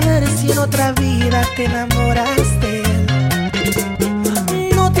para ver si en otra vida te enamoras de él.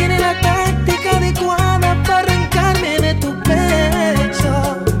 No tiene la táctica adecuada para arrancarme de tu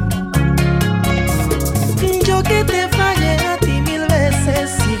pecho. Yo que te fallé a ti 1000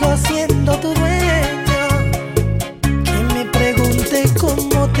 veces, sigo siendo tu dueño. Que me pregunte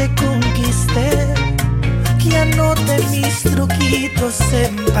cómo te conquisté, que anote mis truquitos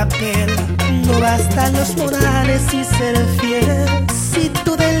en papel. No bastan los morales y ser fiel, si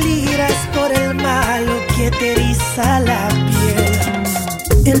tú deliras por el malo que te eriza la piel.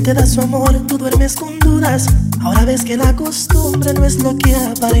 Él te da su amor, tú duermes con dudas. Ahora ves que la costumbre no es lo que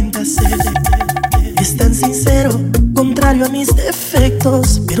aparenta ser. Es tan sincero, contrario a mis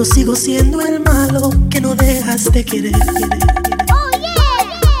defectos, pero sigo siendo el malo que no dejas de querer.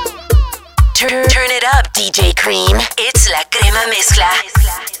 Turn it up, DJ Cream. It's la crema mezcla.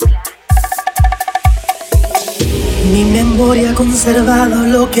 Mi memoria ha conservado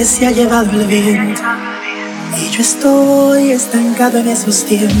lo que se ha llevado el viento. Y yo estoy estancado en esos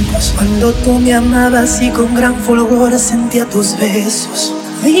tiempos, cuando tú me amabas y con gran fulgor sentía tus besos.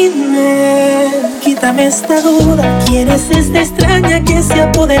 Dime, quítame esta duda, ¿quién es esta extraña que se ha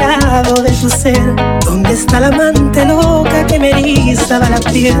apoderado de tu ser? ¿Dónde está la amante loca que me erizaba la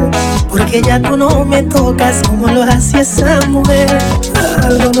piel? Porque ya tú no me tocas como lo hacía esa mujer.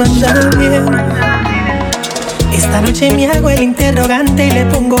 Algo no anda bien. Esta noche me hago el interrogante y le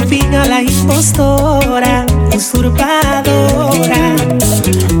pongo fin a la impostora, usurpadora.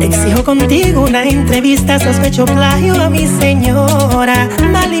 Exijo contigo una entrevista, sospecho plagio a mi señora,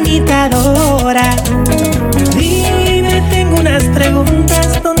 mal imitadora. Dime, tengo unas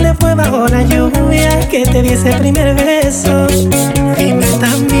preguntas, ¿dónde fue bajo la lluvia que te di ese primer beso? Dime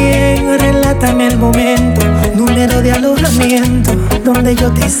también, relátame el momento, número de alojamiento, donde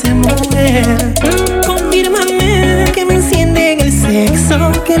yo te hice mujer. Confírmame que me enciende en el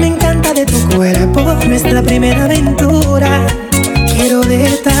sexo, que me encanta de tu cuerpo, nuestra primera aventura. Quiero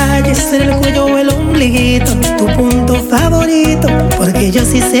detalles en el cuello o el ombliguito, tu punto favorito, porque yo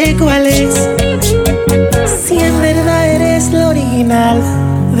sí sé cuál es. Si en verdad eres lo original,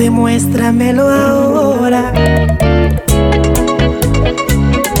 demuéstramelo ahora.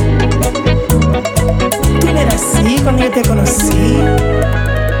 Tú no eras así cuando yo te conocí.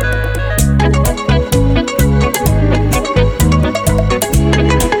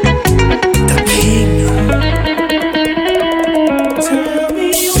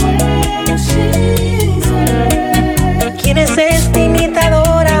 ¿Quién es esta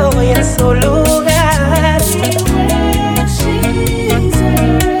imitadora hoy en su lugar?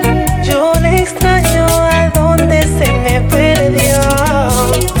 Yo le extraño a donde se me perdió.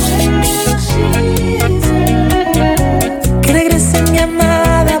 Que regrese mi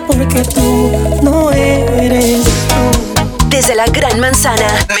amada porque tú no eres tú. Desde la Gran Manzana,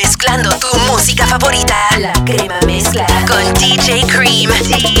 mezclando DJ Cream.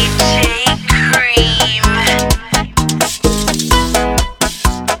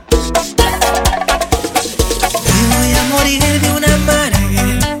 Voy a morir de una amarga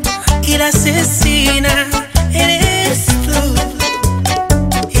y la asesina eres tú.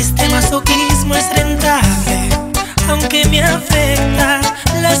 Este masoquismo es rentable, aunque me afecta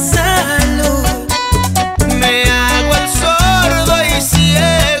la salud. Me hago el sordo y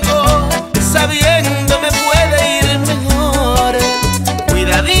ciego, sabiendo me puede ir mejor.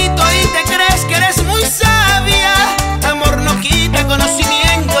 Cuidadito y te crees que eres muy sabia. Amor no quita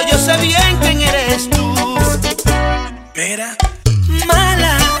conocimiento, yo sé bien quién eres tú. Mira,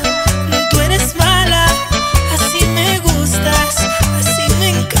 mala, tú eres mala. Así me gustas, así me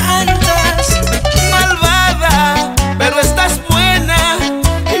encantas. Malvada, pero estás buena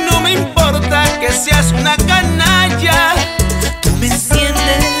y no me importa que seas una canalla. Tú me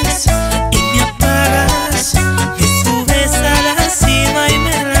enciendes y me apagas, me subes a la cima y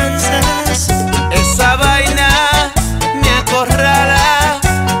me lanzas. Esa vaina me acorrala,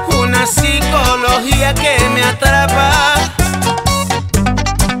 una psicología que me atrapa.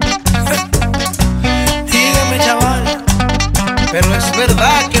 Dígame, chaval, pero es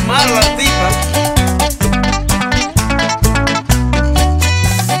verdad que malo la tipa.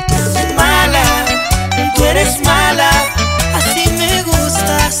 mala, tú eres mala. Así me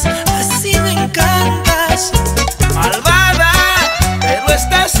gustas, así me encantas. Malvada, pero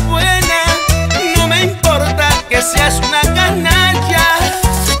estás buena, no me importa que seas una canalla.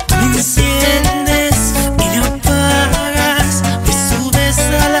 Me enciendes y me apagas, me subes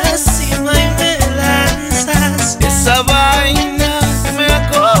a la cima y me lanzas. Esa vaina me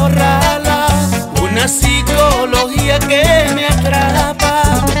acorrala, una psicología que me atrapa.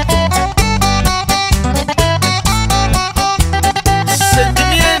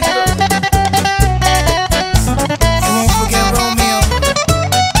 Sentimiento. You won't forget Romeo.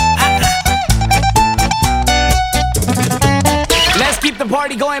 Let's keep the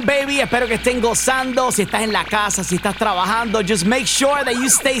party going, baby. Espero que estén gozando. Si estás en la casa, si estás trabajando, just make sure that you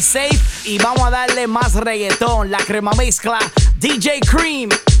stay safe. Y vamos a darle más reggaetón. La crema mezcla. DJ Cream.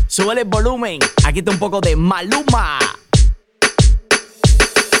 Súbele el volumen. Aquí está un poco de Maluma.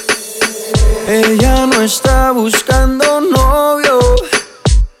 Ella no está buscando novio,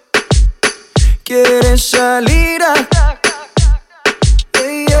 quiere salir a...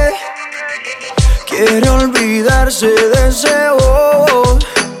 Quiere olvidarse de ese bobo,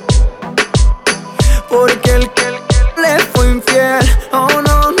 porque el que le fue infiel, oh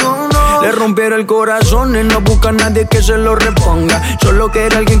no, no, no. Le rompieron el corazón y no busca a nadie que se lo reponga, solo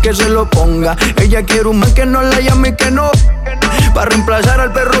quiere alguien que se lo ponga. Ella quiere un man que no la llame y que no, para reemplazar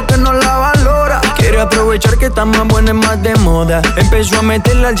al perro que no la valora. Quiere aprovechar que está más buena y más de moda. Empezó a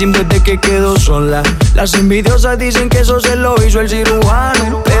meterla al gym desde que quedó sola. Las envidiosas dicen que eso se lo hizo el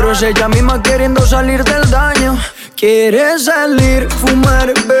cirujano, pero es ella misma queriendo salir del daño. Quiere salir,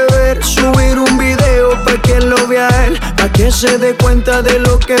 fumar, beber, subir un video pa' que lo vea él, pa' que se dé cuenta de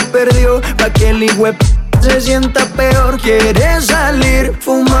lo que perdió, pa' que el hijuep se sienta peor. Quiere salir,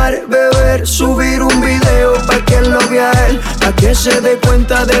 fumar, beber, subir un video pa' que lo vea él, pa' que se dé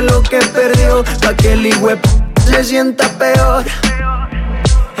cuenta de lo que perdió, pa' que el hijuep se sienta peor.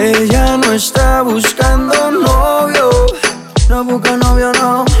 Ella no está buscando novio, no busca novio,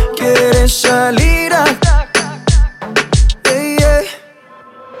 no. Quiere salir a...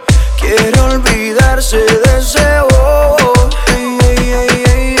 Quiere olvidarse de ese bobo,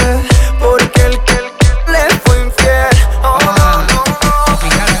 porque el que le fue infiel, oh no, no, no.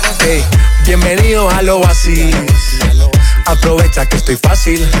 Hey, bienvenido al Oasis. Aprovecha que estoy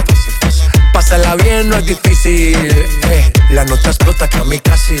fácil. Pásala bien, no es difícil. La nota explota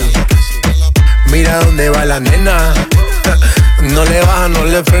kamikaze. Mira dónde va la nena. No le baja, no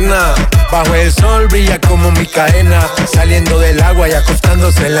le frena. Bajo el sol brilla como mi cadena, saliendo del agua y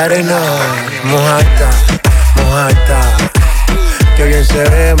acostándose en la arena. Mojaita, mojaita, que bien se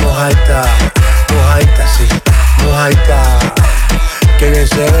ve, mojaita. Mojaita, sí, mojaita, que bien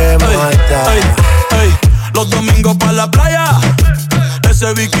se ve, mojaita. Ey, ey, ey. Los domingos pa' la playa,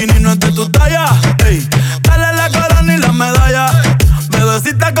 ese bikini no es de tu talla. Ey, dale la corona y la medalla.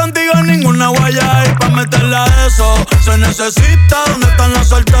 Bebecita, contigo ninguna guaya. Y pa' meterle a eso se necesita. ¿Dónde están las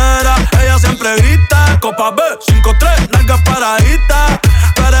solteras? Ella siempre grita. Copa B, 5-3, nalgas paraditas.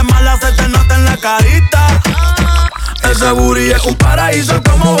 Tú eres mala, se te nota en la carita. Ese booty es un paraíso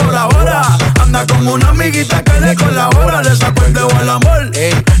como Bora Bora. Anda con una amiguita que le colabora. Le sacó el dedo al amor,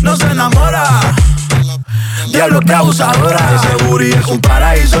 no se enamora. Diablo que abusadora. Ese booty es un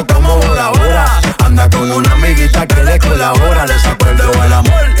paraíso como Bora Bora. Anda con una amiguita que le colabora. Le sacó el dedo al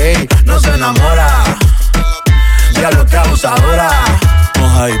amor, no se enamora. Diablo que abusadora.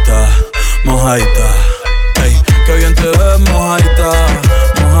 mojadita. Ey, qué bien te ves, mojadita,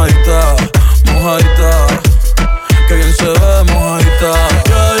 mojadita, mojadita. Qué bien se ve, mojadita.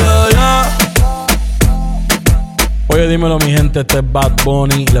 Yeah, yeah, yeah. Oye, dímelo mi gente, este es Bad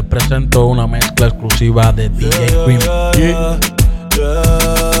Bunny. Les presento una mezcla exclusiva de DJ Cream. Yeah.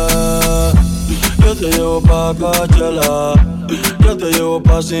 Yo te llevo pa' Coachella, yo te llevo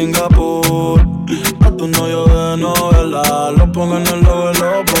pa' Singapur. A tu novio de novela, lo pongo en el logo de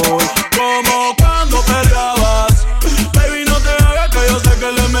los boys. Como cuando perreabas, baby, no te hagas que yo sé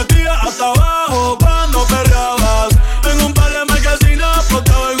que le metía hasta abajo. Cuando perreabas, en un par de marquesinas,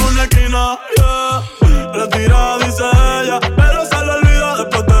 postado en una esquina, yeah. Retirada, dice ella, pero se le olvida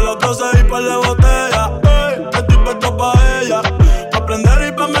después de las 12 y par de botellas. Hey, estoy puesto pa' ella, pa' aprender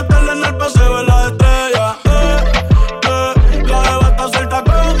y pa' meterle en el paseo de la estrella. La jeva está suelta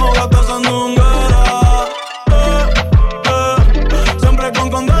como gata sandunguera. Siempre con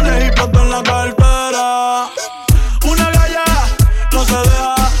condones y plato en la cartera. Una galla no se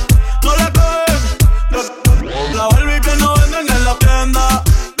deja, no la cogen. La Barbie que no venden en la tienda.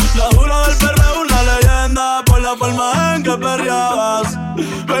 La dura del perreo, una leyenda. Por la forma en que perreabas.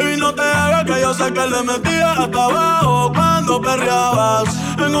 Baby, no te hagas que yo sé que le metía hasta abajo cuando perreabas.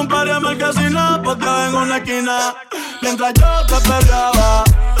 En un par de marquesinas, posteada en una esquina, mientras yo te perreaba.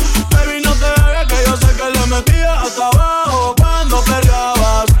 Baby, no te hagas que yo sé que le metía hasta abajo cuando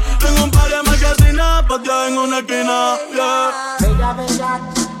perreabas. En un par de marquesinas, posteada en una esquina, yeah. Bella, bella,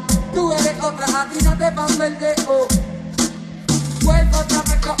 tú eres otra, a ti no te paso el dedo. Vuelvo otra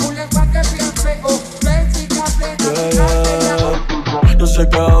vez con un lenguaje bien feo. Ven, chica, Yo sé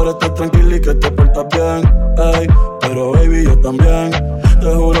que ahora estás tranquila y que te portas bien, ey, pero baby, yo también.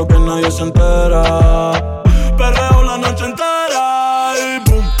 Te juro que nadie se entera. Perreo la noche entera y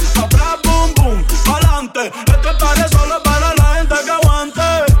boom, atrás, boom, boom, pa'lante. Este party solo para la gente que aguante.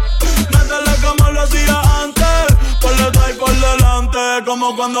 Métele como lo hacía antes, por detrás y por delante,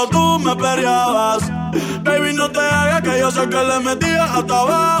 como cuando tú me perreabas. Baby, no te hagas que yo sé que le metía hasta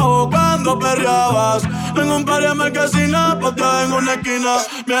abajo cuando perreabas. En un par de marquesinas, posteada en una esquina,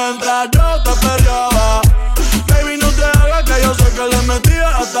 mientras yo te perreaba. Baby, no te hagas que yo sé que le metía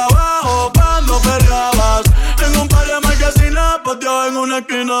hasta abajo cuando perreabas. En un par de marquesinas, posteada en una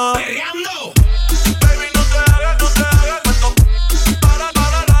esquina. ¡Perreando! Baby, no te hagas, no te hagas. Para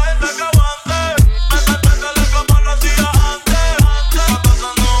la gente que aguante. Métele como lo hacía antes. Está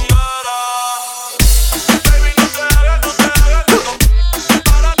pasando un gara. Baby, no te hagas, no te hagas.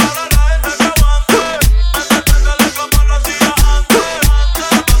 Para la gente que aguante. Métele como lo hacía antes.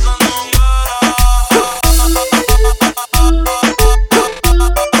 Está pasando un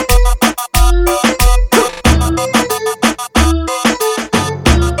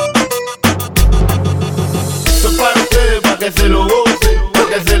Esto es para ustedes, pa' que se lo gocen, pa'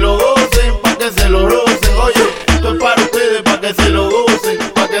 que se lo gocen, pa' que se lo rocen. Oye, esto es para ustedes, pa' que se lo gocen,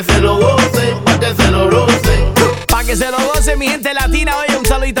 pa' que se lo gocen, pa' que se lo rocen. Pa' que se lo goce, mi gente latina. Oye, un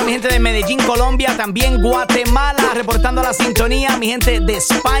saludito a mi gente de Medellín, Colombia, también Guatemala, reportando la sintonía, mi gente de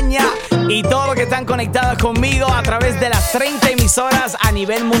España y todos los que están conectados conmigo a través de las 30 emisoras a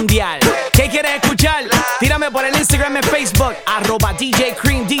nivel mundial. ¿Qué quieres escuchar? Tírame por el Instagram y Facebook, @DJ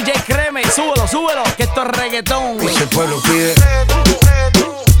Cream, DJ Creme. Súbelo, súbelo, que esto es reggaetón. Y si el pueblo pide,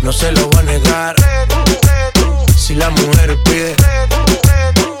 no se lo va a negar. Si la mujer pide,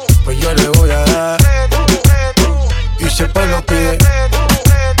 pues yo le voy a dar. Y si el pueblo pide,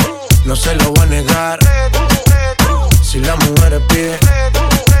 no se lo va a negar. Si la mujer pide,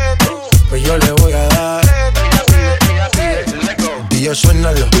 pues yo le voy a dar. DJ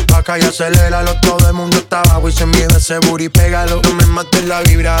suénalo, acá y aceléralo. Todo el mundo está abajo y se mide ese booty, pégalo. No me mates la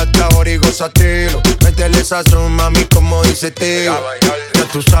vibra hasta ahora y gózatelo. Métele sazón, mami, como dice Tío. Ya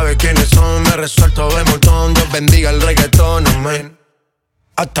tú sabes quiénes son, me resuelto de montón. Dios bendiga el reggaetón, amén.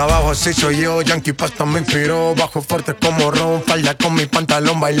 Hasta abajo así soy yo, Yankee Pasta me inspiró. Bajo fuerte como Ron, falda con mi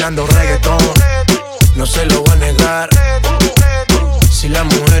pantalón bailando reggaetón. No se lo voy a negar. Si la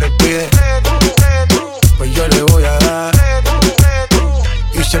mujer pide, pues yo le voy a dar.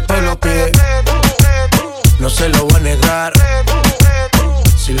 Y si el pueblo pide, no se lo voy a negar.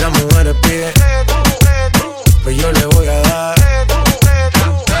 Si la mujer pide, pues yo le voy a dar.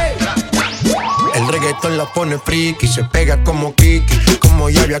 El reggaetón la pone friki, se pega como Kiki, como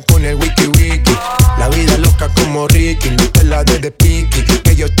Yavia con el wiki wiki. La vida loca como Ricky, no te la de Piki,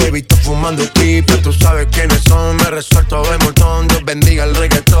 que yo te he visto fumando pipa. Tú sabes quiénes son, me resuelto de montón. Dios bendiga el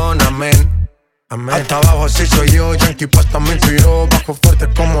reggaetón, amén. Amén. Hasta abajo así soy yo, Yankee Pasta me inspiró. Bajo fuerte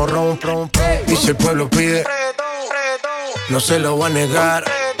como Ron. Y si el pueblo pide, no se lo voy a negar.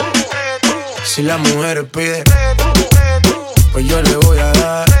 Si la mujer pide, pues yo le voy a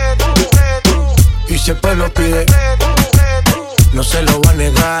dar. si el pueblo pide, no se lo va a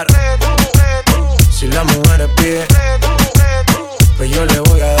negar. Si la mujer pide, pues yo le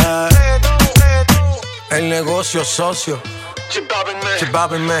voy a dar. El negocio socio,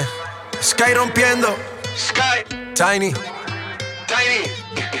 Chibabin' Sky rompiendo, Sky, Tiny,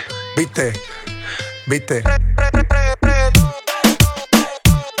 viste.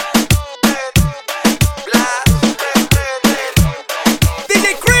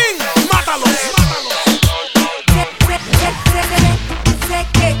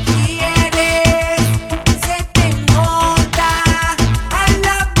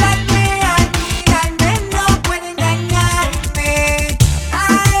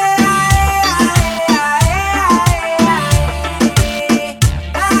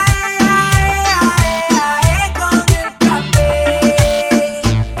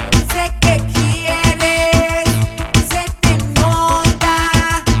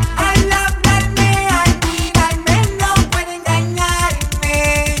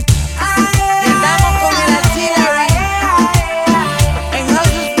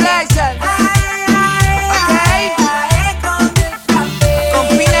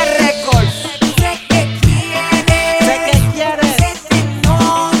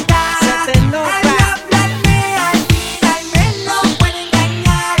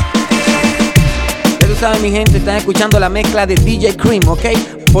 Mi gente, están escuchando la mezcla de DJ Cream, ¿ok?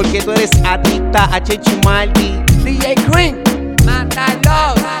 Porque tú eres adicta a Chechu Maldi. DJ Cream,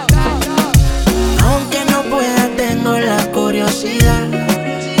 mátalo. Aunque no pueda, tengo la curiosidad.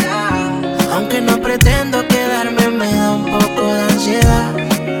 Aunque no pretendo quedarme, me da un poco de ansiedad.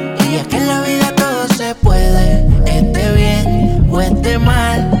 Y es que en la vida todo se puede, esté bien o esté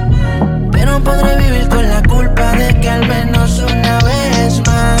mal. Pero podré vivir con la culpa de que al menos una vez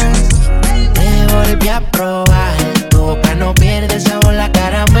más volví a probar, tu boca no pierde sabor, la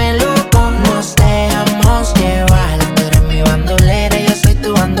caramelo. Nos dejamos llevar, tú eres mi bandolera, yo soy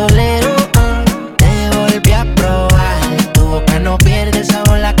tu bandolero. Te volví a probar, tu boca no pierde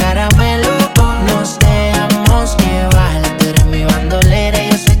sabor, la caramelo. Nos dejamos llevar, tú eres mi bandolera,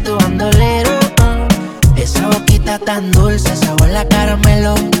 yo soy tu bandolero. Esa boquita tan dulce, sabor la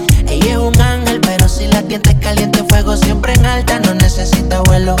caramelo. Ella es un ángel, pero si la tientes caliente, fuego siempre en alta, no necesita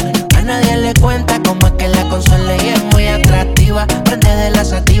vuelo. A nadie le cuenta cómo es que la consuela y es muy atractiva. Prende de la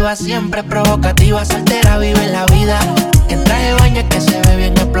sativa, siempre provocativa, soltera vive la vida. En traje de baño es que se ve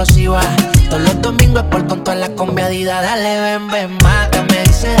bien explosiva. Todos los domingos es por con toda la combiadida. Dale, ven, mátame.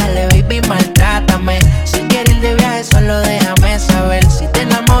 Dice, dale, baby, maltrátame. Si quieres ir de viaje, solo déjame saber. Si te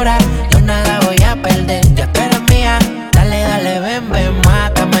enamoras, yo nada voy a perder. Ya tú eres mía. Dale, ven,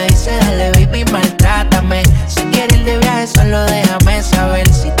 mátame. Dice, dale, baby, maltrátame. Si quieres ir de viaje, solo déjame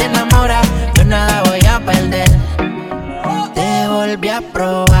saber. Si te enamoras, yo nada voy a perder. Te volví a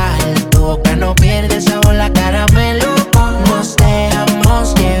probar, tu boca no pierde sabor, la caramelo. Nos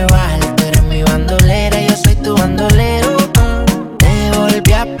dejamos llevar, tú eres mi bandolera, yo soy tu bandolero. Te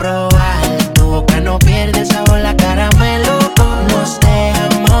volví a probar, tu boca no pierde sabor, la caramelo. Nos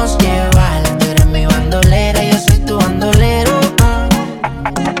dejamos llevar, tú eres mi bandolera, yo soy tu bandolero.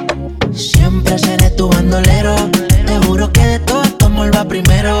 Siempre seré tu bandolero. Te juro que de todo tu amor va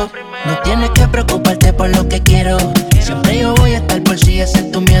primero. No tienes que preocuparte por lo que quiero. Siempre yo voy a estar por si ese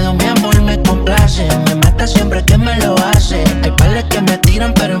es tu miedo. Mi amor me complace, me mata siempre que me lo hace. Hay pales que me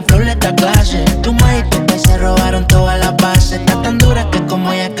tiran pero en flow le da clase. Tu madre y tu país se robaron todas las bases. Está tan dura que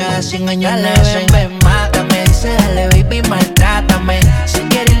como ya cada 100 años nacen. Ven, mátame, dice dale baby, maltrátame. Si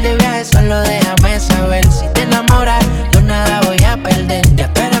quieres ir de viaje solo déjame saber. Si te enamoras yo nada voy a perder.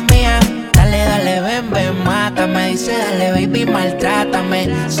 Ya tú eres mía. Dale, ven, mátame. Dice, dale, baby, maltrátame.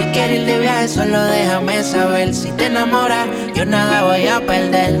 Si quieres ir de viaje, solo déjame saber. Si te enamoras, yo nada voy a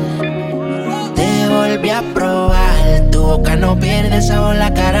perder. Te volví a probar, tu boca no pierde sabor,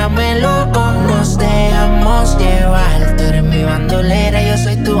 la caramelo. Nos dejamos llevar, tú eres mi bandolera, yo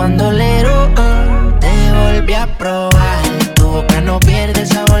soy tu bandolero. Te volví a probar, tu boca no pierde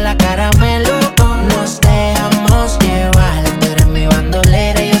sabor, la caramelo. Nos dejamos llevar, tú eres mi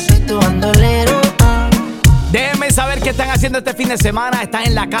bandolera, yo soy tu bandolero. Déjenme saber qué están haciendo este fin de semana. Estás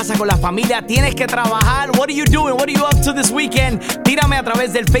en la casa con la familia, tienes que trabajar. What are you doing? What are you up to this weekend? Tírame a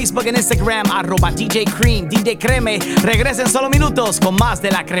través del Facebook e Instagram @DJ Cream, DJ Creme. Regresa en solo minutos con más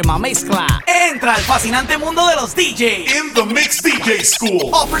de la crema mezcla. Entra al fascinante mundo de los DJ. In the Mix DJ School.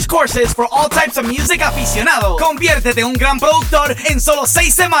 Offers courses for all types of music aficionado. Conviértete en un gran productor en solo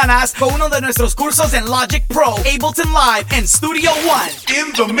 6 semanas con uno de nuestros cursos en Logic Pro, Ableton Live and Studio One.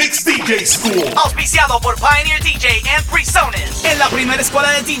 In the Mix DJ School. Auspiciado por Pioneer DJ and Pre Sones en la primera escuela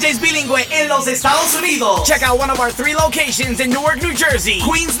de DJs bilingüe en los Estados Unidos. Check out one of our 3 locations in Newark, New Jersey,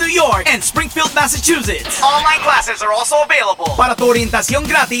 Queens, New York, and Springfield, Massachusetts. Online classes are also available. Para tu orientación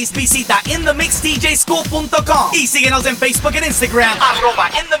gratis, visita inthemixdjschool.com y síguenos en Facebook and Instagram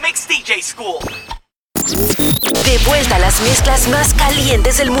 @inthemixdjschool. De vuelta a las mezclas más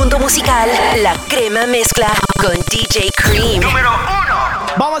calientes del mundo musical, La Crema Mezcla con DJ Cream. Número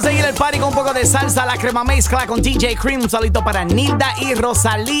 1. Vamos a seguir el party con un poco de salsa, La Crema Mezcla con DJ Cream. Un saludito para Nilda y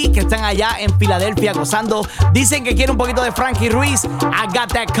Rosalí, que están allá en Filadelfia gozando. Dicen que quieren un poquito de Frankie Ruiz. I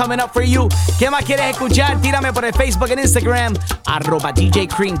got that coming up for you. ¿Qué más quieres escuchar? Tírame por el Facebook e Instagram @DJ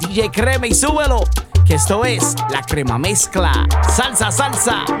Cream, DJ Crema, y súbelo, que esto es La Crema Mezcla. Salsa,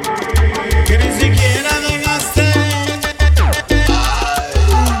 salsa. Que ni siquiera dejaste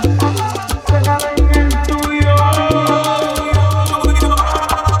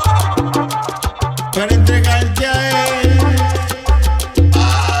para entregarte a él.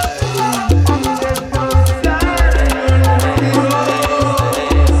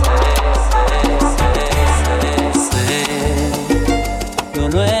 Lo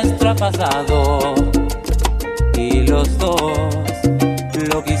nuestro ha pasado y los dos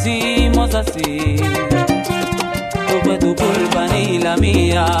lo que hicimos así. No fue tu culpa ni la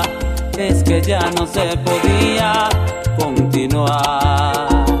mía, es que ya no se podía continuar.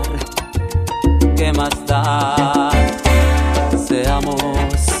 ¿Qué más da?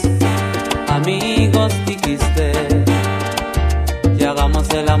 Seamos amigos, dijiste, y hagamos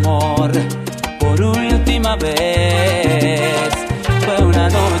el amor por última vez. Fue una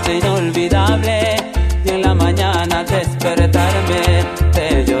noche inolvidable y en la mañana al despertarme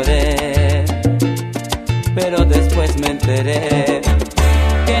te lloré, pero después me enteré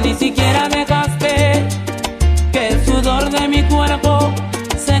que ni siquiera dejaste que el sudor de mi cuerpo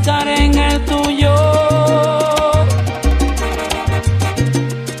secara en el tuyo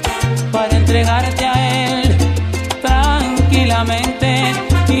para entregarte a él tranquilamente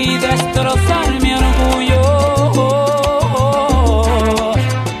y destrozar mi orgullo.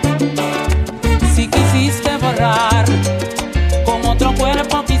 Si quisiste borrar con otro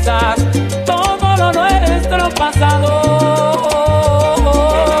cuerpo quizás todo lo nuestro pasado,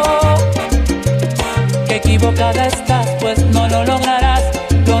 que equivocada estás, pues no lo lograrás.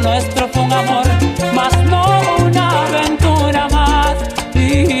 Lo nuestro fue un amor, más no una aventura más.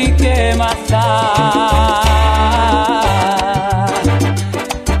 ¿Y qué más da?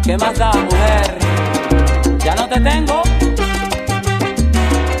 ¿Qué más da, mujer? Ya no te tengo.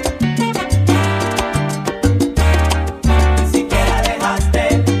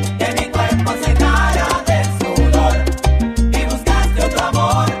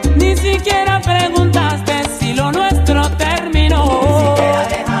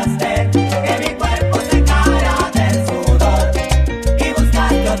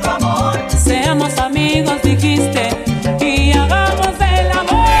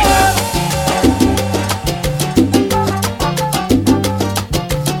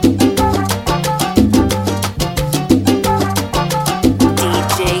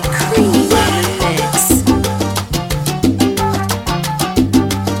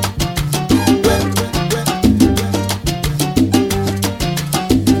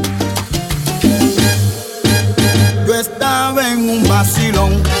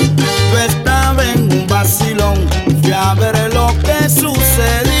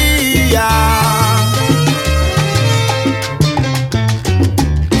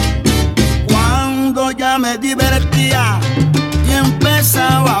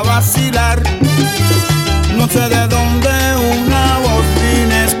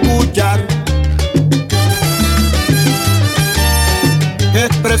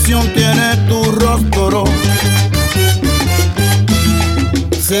 Tiene tu rostro,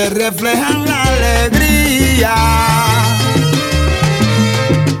 se refleja en la alegría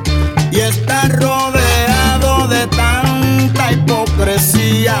y está rodeado de tanta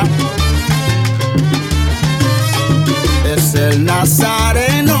hipocresía. Es el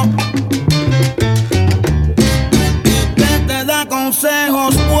Nazareno y que te da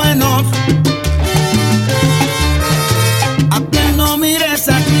consejos buenos. No mires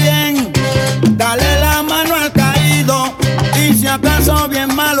a quién, dale la mano al caído, y si acaso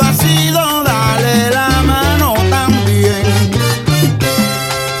bien malo ha sido, dale la mano también.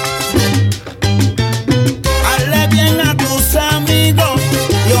 Hazle bien a tus amigos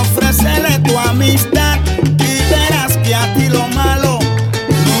y ofrécele tu amistad, y verás que a ti lo malo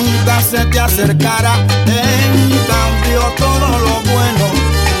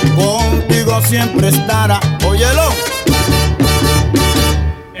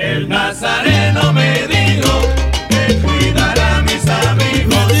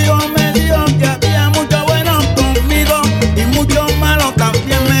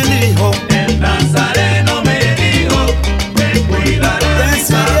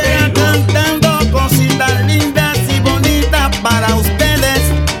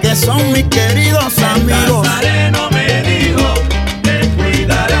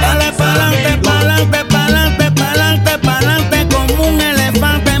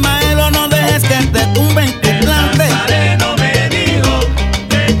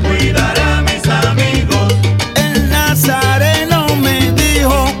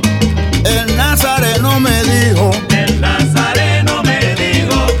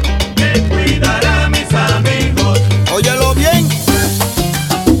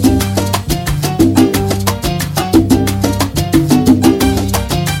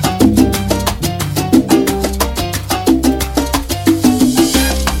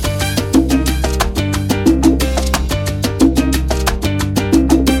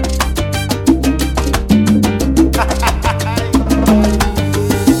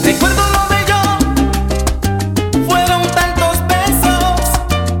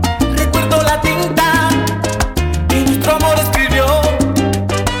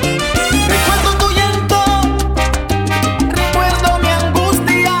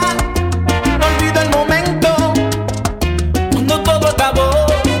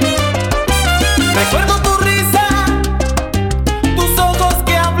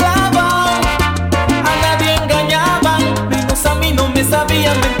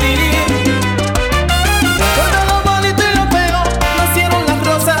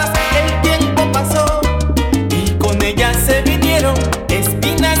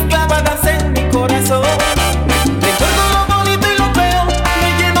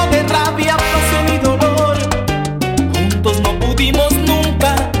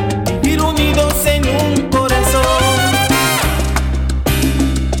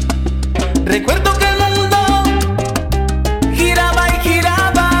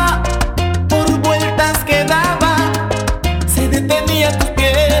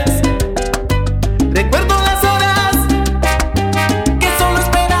vez. Recuerdo las horas que solo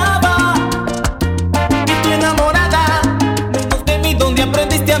esperaba y tu enamorada, lejos de mí donde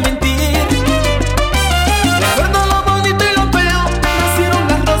aprendiste a mentir. Recuerdo lo bonito y lo feo, nacieron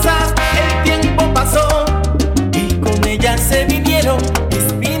las rosas, el tiempo pasó y con ellas se vinieron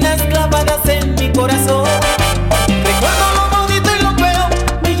espinas clavadas en mi corazón. Recuerdo lo bonito y lo feo,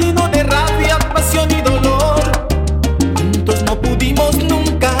 me llenó de rabia, pasión y dolor. Juntos no pudimos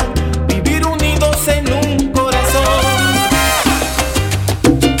nunca vivir unidos en un corazón.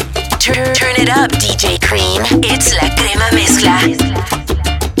 Turn it up, DJ Cream. It's La Crema Mezcla.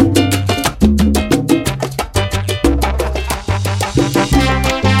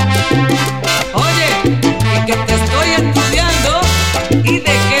 Oye, y que te estoy estudiando y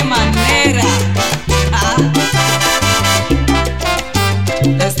de qué manera.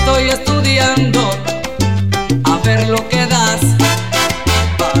 Te estoy estudiando a ver lo que das,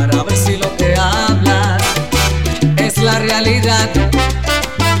 para ver si lo que hablas es la realidad.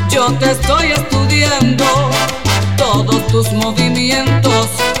 Yo te estoy estudiando todos tus movimientos,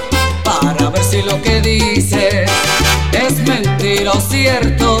 para ver si lo que dices es mentira o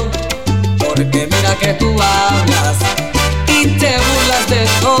cierto. Porque mira que tú hablas y te burlas de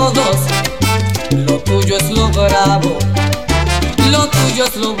todos. Lo tuyo es lo bravo, lo tuyo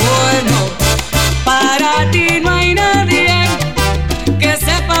es lo bueno. Para ti no hay nadie que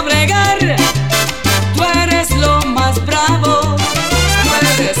sepa bregar. Tú eres lo más bravo, tú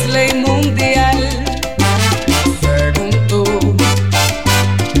eres ley mundial. Según tú,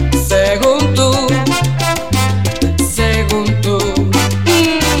 según tú, según tú,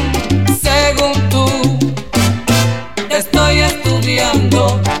 según tú. Te estoy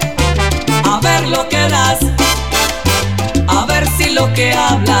estudiando a ver lo que das, a ver si lo que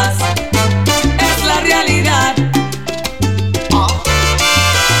hablas es la realidad.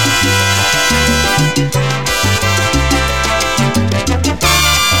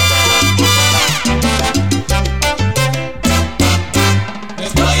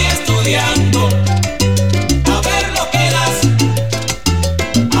 Estoy estudiando a ver lo que das,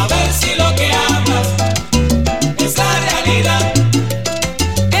 a ver si lo que hablas es la realidad.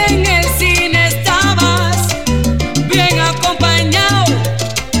 En el cine estabas bien acompañado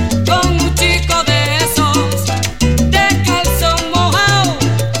con un chico de esos de calzón mojado,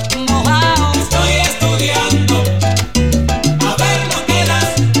 mojado. Estoy estudiando a ver lo que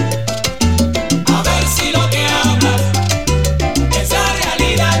das, a ver si lo que hablas es la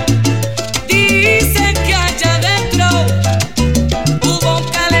realidad. Dicen que allá adentro hubo un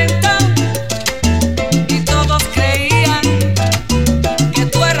calentón y todos creían que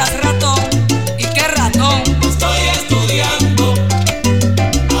tú eras ratón. ¿Y qué ratón? Estoy estudiando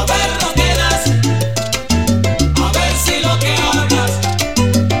a ver lo que das, a ver si lo que hablas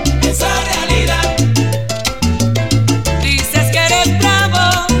es la realidad. Dices que eres bravo,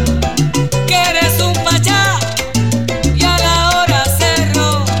 que eres un pachá, y a la hora cerro,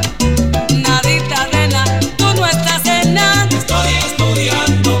 nadita de nada, tú no estás en nada. Estoy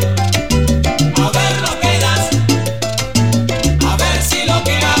estudiando a ver lo que das, a ver si lo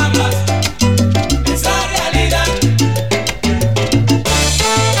que hablas es la realidad.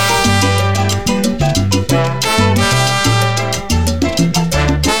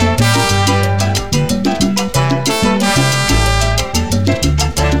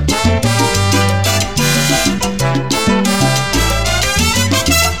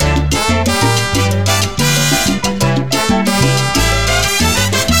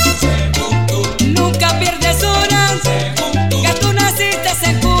 Nunca pierdes una, que tú naciste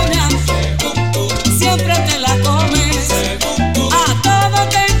en cuna, siempre te la comes, a todo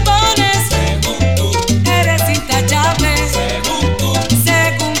te impones, eres intachable.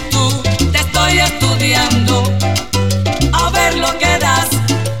 Según tú, te estoy estudiando a ver lo que das.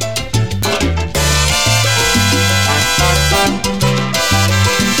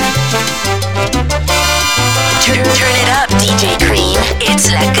 Turn it up, DJ Cream. It's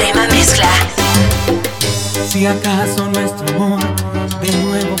La Crema Mezcla. Si acaso nuestro amor de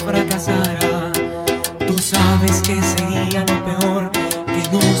nuevo fracasara, tú sabes que sería lo peor que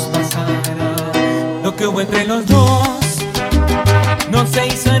nos pasara. Lo que hubo entre los dos no se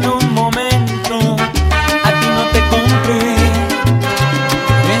hizo en un momento. A ti no te compré,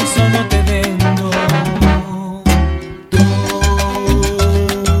 por eso no te vendo.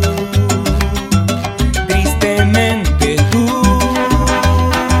 Tristemente tú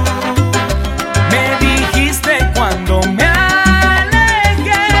me dijiste cuando me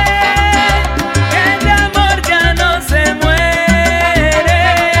alejé que el amor ya no se muere,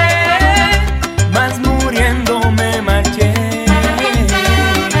 mas muriendo me marché.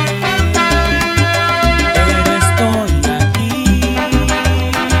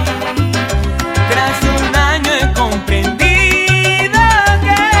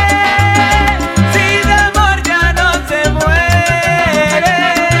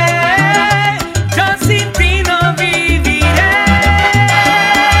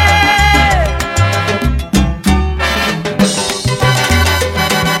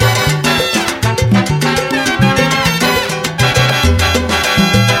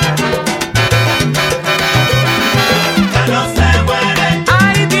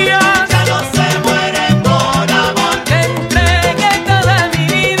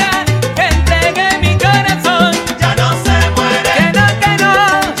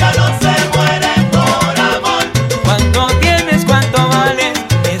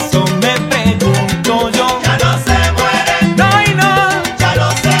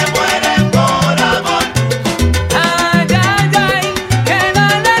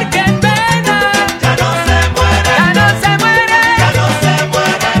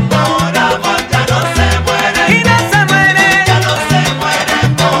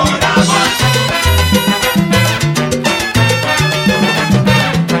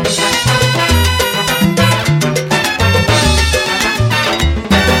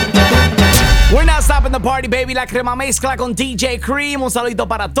 party, baby. La crema mezcla con DJ Cream. Un saludito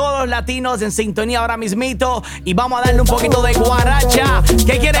para todos los latinos en sintonía ahora mismito. Y vamos a darle un poquito de guaracha.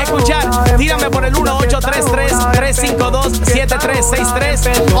 ¿Qué quieres escuchar? Tírame por el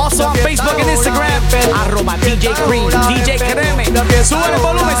 1833-352-7363. Also on Facebook and Instagram. @DJ Cream. DJ Creme. Sube el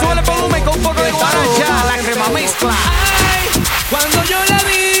volumen con un poco de guaracha. La crema mezcla. Ay, cuando yo la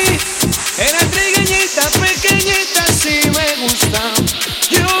vi, era trigueñita, pequeñita, sí me gusta.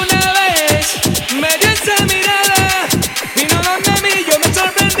 Y una vez me dio esa mirada, vino donde mí, yo me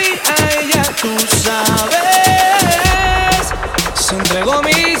sorprendí a ella, tú sabes. Se entregó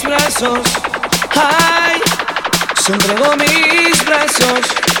mis brazos, ay, se entregó mis brazos,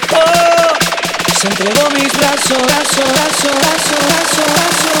 oh, se entregó mis brazos,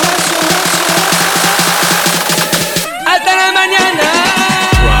 hasta la mañana.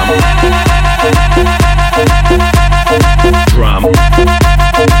 Drum.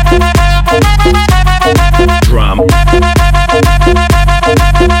 Drum.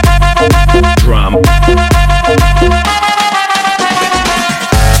 Drum.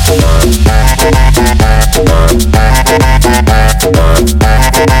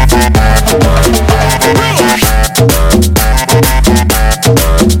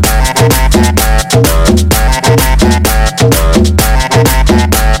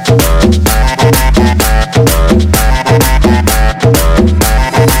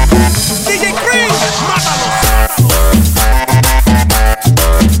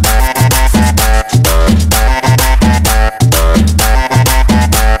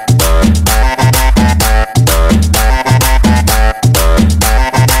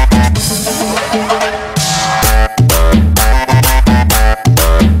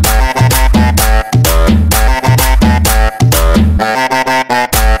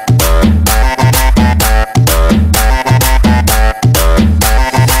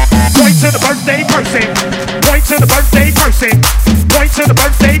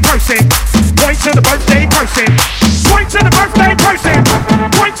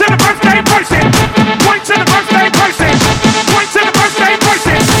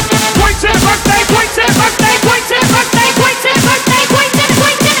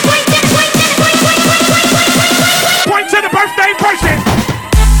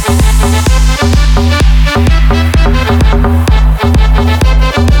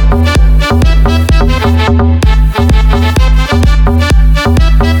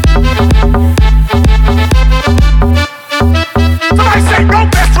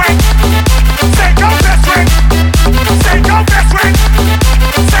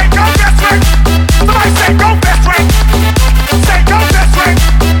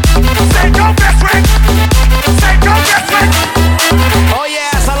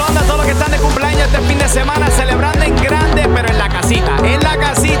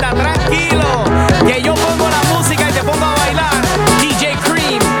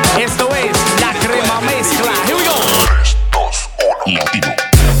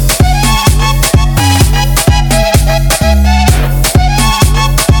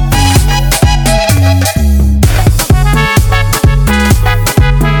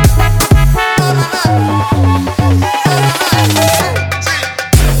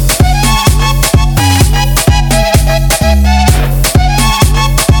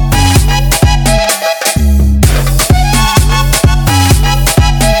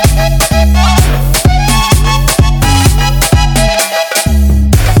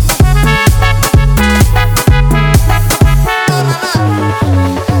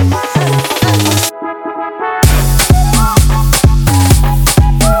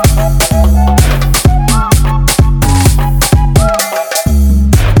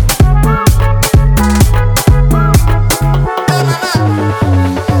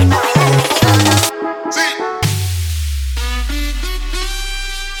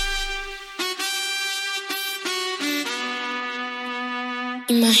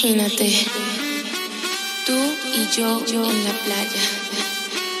 Imagínate, tú y yo en la playa,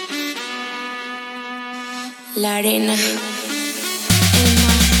 la arena, el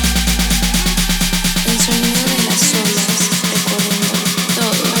mar, el sonido de las olas recorriendo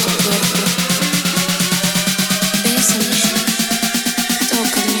todo tu cuerpo. Bésame,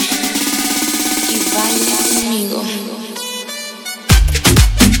 tócame y baila conmigo.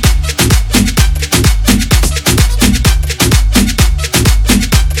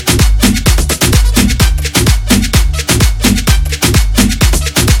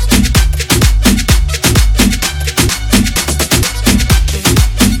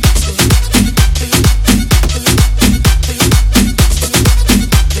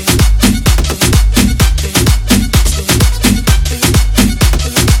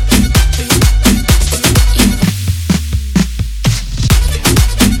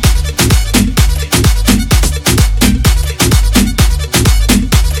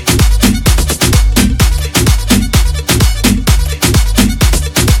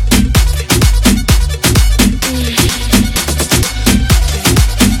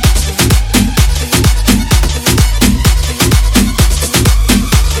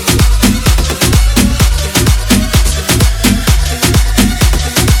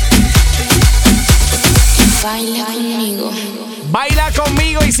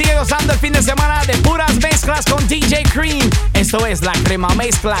 disfrutando el fin de semana de puras mezclas con DJ Cream. Esto es la crema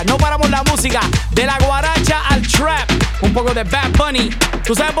mezcla. No paramos la música de la guaracha al trap. Un poco de Bad Bunny.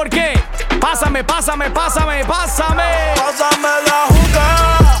 ¿Tú sabes por qué? Pásame, pásame, pásame, pásame. Pásame la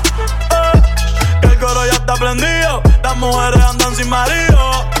juca, que el coro ya está prendido. Las mujeres andan sin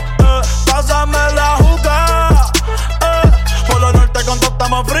marido. Pásame la juca, por lo norte con todo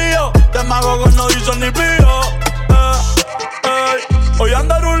estamos fríos. De mago no dicen ni pío. Hoy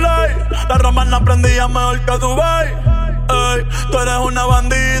andar un like, la romana prendía mejor que Dubai. Tú eres una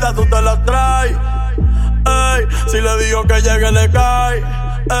bandida, tú te la traes. Si le digo que llegue le cae.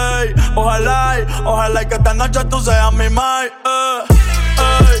 Ojalá y que esta noche tú seas mi mai.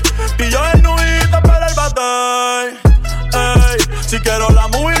 Y yo en nuita para el bate. Si quiero la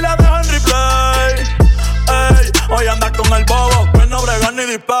movie la dejo en replay. Hoy andas con el bobo, que no brega ni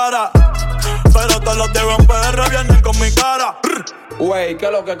dispara. Pero todos los Diego en PR vienen con mi cara. Wey, ¿qué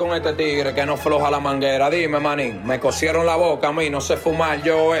es lo que con este tigre que no floja la manguera? Dime, manín, me cosieron la boca a mí, no sé fumar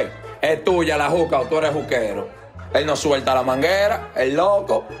yo, Es tuya la juca o tú eres juquero. Él no suelta la manguera, el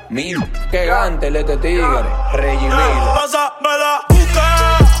loco. Mil, qué gante el este tigre, Regimil. Pásame la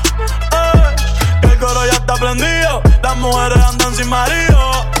juca, que el coro ya está prendido. Las mujeres andan sin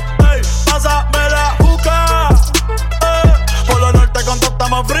marido. Pásame la juca, por lo norte con todo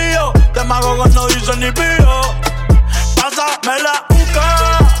estamos fríos. De mago no dicen ni pío. Pásame la juca,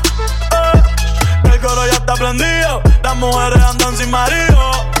 que el coro ya está prendido. Las mujeres andan sin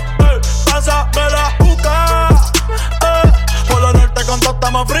marido. Pásame la juca, por lo norte con todo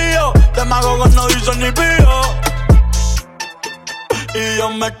estamos fríos. De mago no dicen ni pío. Y yo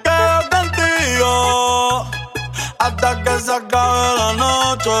me quedo contigo hasta que se acabe la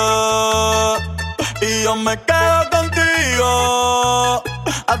noche. Y yo me quedo contigo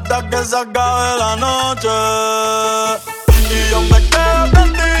hasta que se acabe la noche. Y yo me quedo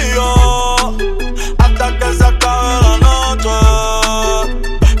contigo hasta que se acabe la noche.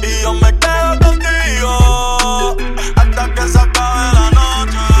 Y yo me quedo contigo hasta que se acabe la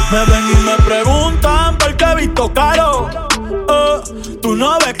noche. Me ven y me preguntan por qué he visto caro. Tú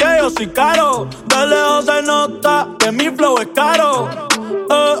no ves que yo soy caro. De lejos se nota que mi flow es caro.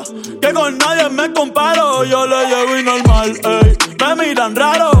 Que con nadie me comparo. Yo le llevo y normal, me miran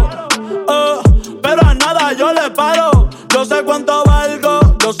raro. Pero a nada yo le paro. Yo sé cuánto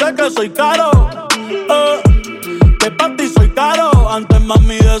valgo, yo sé que soy caro. Que para ti soy caro. Antes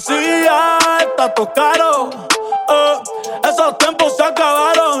mami decía, está todo caro. Esos tiempos se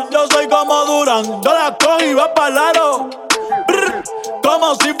acabaron. Yo soy como Durán, yo la cojo y va pa'l aro.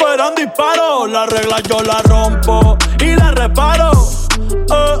 Como si fueran disparos. Las reglas yo las rompo y las reparo.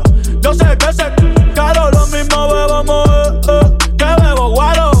 Yo sé que se caro. Lo mismo bebo que bebo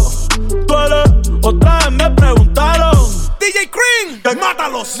guaro. Tú eres, otra vez me preguntaron. DJ Cream, que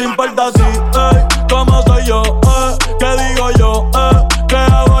mátalos. No importa a ti, cómo soy yo, qué digo yo, qué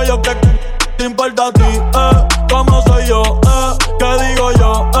hago yo, qué te importa a ti, cómo soy yo, qué digo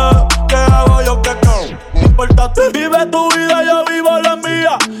yo, qué hago yo, qué te importa a ti. Vive tu vida, yo vivo la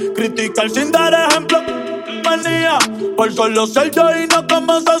mía. Criticar sin dar ejemplo, manía. Por solo ser yo y no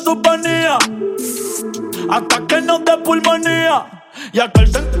como se suponía. Hasta que no te pulmonía. Y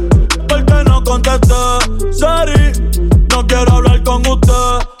aquel porque no contesté. Sorry, no quiero hablar con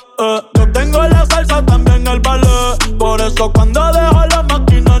usted. Yo tengo la salsa, también el ballet. Por eso cuando dejo la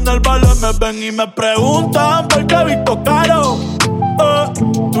máquina en el ballet me ven y me preguntan por qué he visto caro.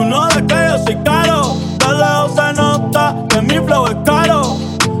 Tú no ves que yo soy caro. De lejos se nota que mi flow es caro.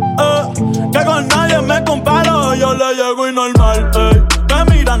 Que con nadie me comparo. Yo le llego y normal, me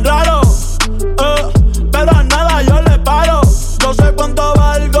miran raro. Pero a nada yo le paro. Yo sé cuánto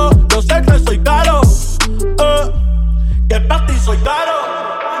valgo, yo sé que soy caro. Que para ti soy caro.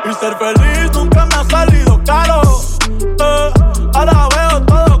 Y ser feliz nunca me ha salido caro. Ahora veo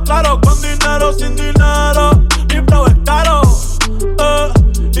todo claro. Con dinero, sin dinero, mi flow es caro.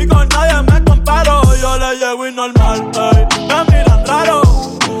 Y con nadie me comparo. Yo le llego y normal, me miran raro.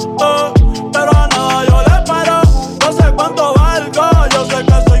 Pero a nada yo le paro. No sé cuánto valgo, yo sé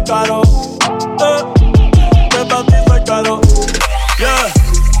que soy caro. Que para ti soy caro. Yeah.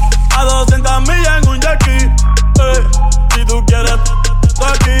 A 200 millas en un jackie. Si tú quieres, estoy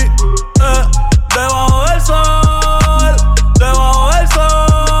aquí. Debajo del sol, debajo del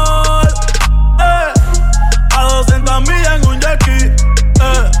sol. A 200 millas en un jackie.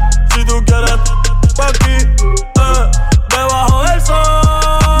 Si tú quieres, estoy aquí. Debajo del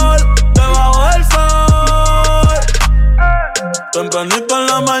sol, debajo del sol. Tempranito en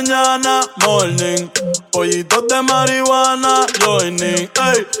la mañana, morning. Pollitos de marihuana, joining.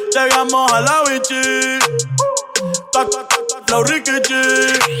 Ey, llegamos a la bichi. flow rikichi.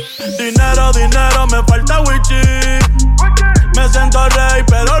 Dinero, dinero, me falta wichi. Me siento rey,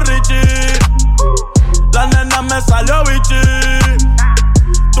 pero Richie. La nena me salió bichi.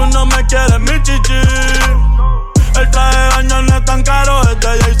 Tú no me quieres, mi chichi. El traje de baño no es tan caro, es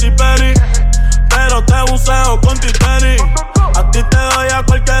de JC Perry. Pero te buceo con titeri. A ti te doy a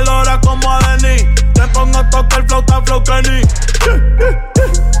cualquier hora como a Denny. Te pongo a tocar el flow, ta flow Kenny.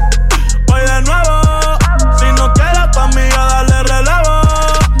 Voy de nuevo. Si no quieres a tu amiga, dale relevo.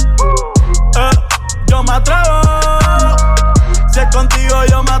 Yo me atrevo. Si es contigo,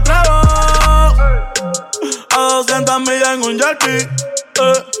 yo me atrevo. A 200 millas en un jetty.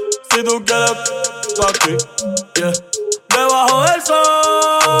 Si tú quieres, tú aquí. Yeah. Debajo del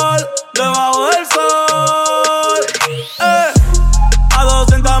sol, debajo del sol. A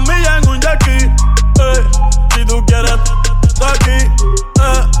 200 millas en un jetty. Si tú quieres, tú aquí.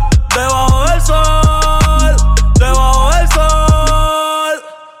 Debajo del sol, debajo del sol.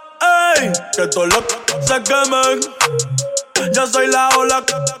 Que todos los se quemen. Yo soy la ola,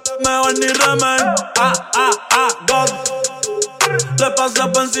 mejor ni remen. God. Le pasé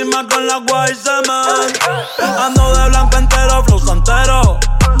por encima con la agua y semen. Ando de blanco entero, flow santero.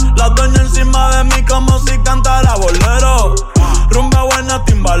 La doña encima de mí como si cantara bolero. Rumba buena,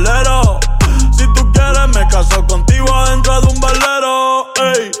 timbalero. Si tú quieres me caso contigo adentro de un balero.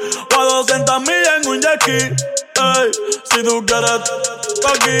 Ey, o a 200 millas en un jet ski. Ey, si tú quieres,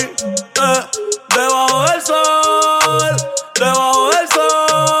 aquí. Debajo del sol, debajo del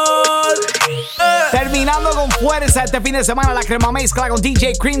sol. Terminando con fuerza este fin de semana la crema mezcla con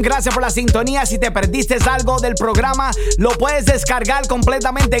DJ Cream. Gracias por la sintonía. Si te perdiste algo del programa, lo puedes descargar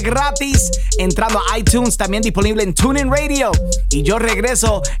completamente gratis entrando a iTunes, también disponible en TuneIn Radio. Y yo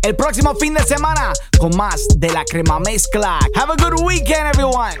regreso el próximo fin de semana con más de la crema mezcla. Have a good weekend,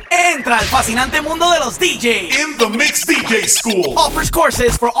 everyone. Entra al fascinante mundo de los DJs. In the Mix DJ School. Offers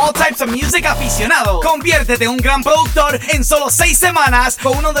courses for all types of music aficionado. Conviértete en un gran productor en solo 6 semanas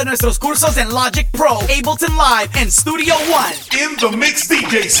con uno de nuestros cursos en Logic Pro, Ableton Live and Studio One. In the Mix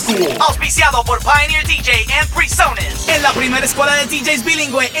DJ School. Auspiciado por Pioneer DJ and PreSonus. En la primera escuela de DJs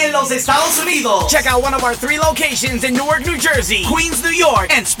bilingüe en los Estados Unidos. Check out one of our 3 locations in Newark, New Jersey, Queens, New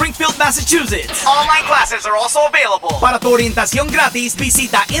York, and Springfield, Massachusetts. Online classes are also available. Para tu orientación gratis,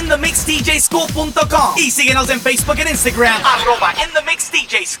 visita inthemixdjschool.com y síguenos en Facebook and Instagram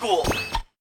 @inthemixdjschool.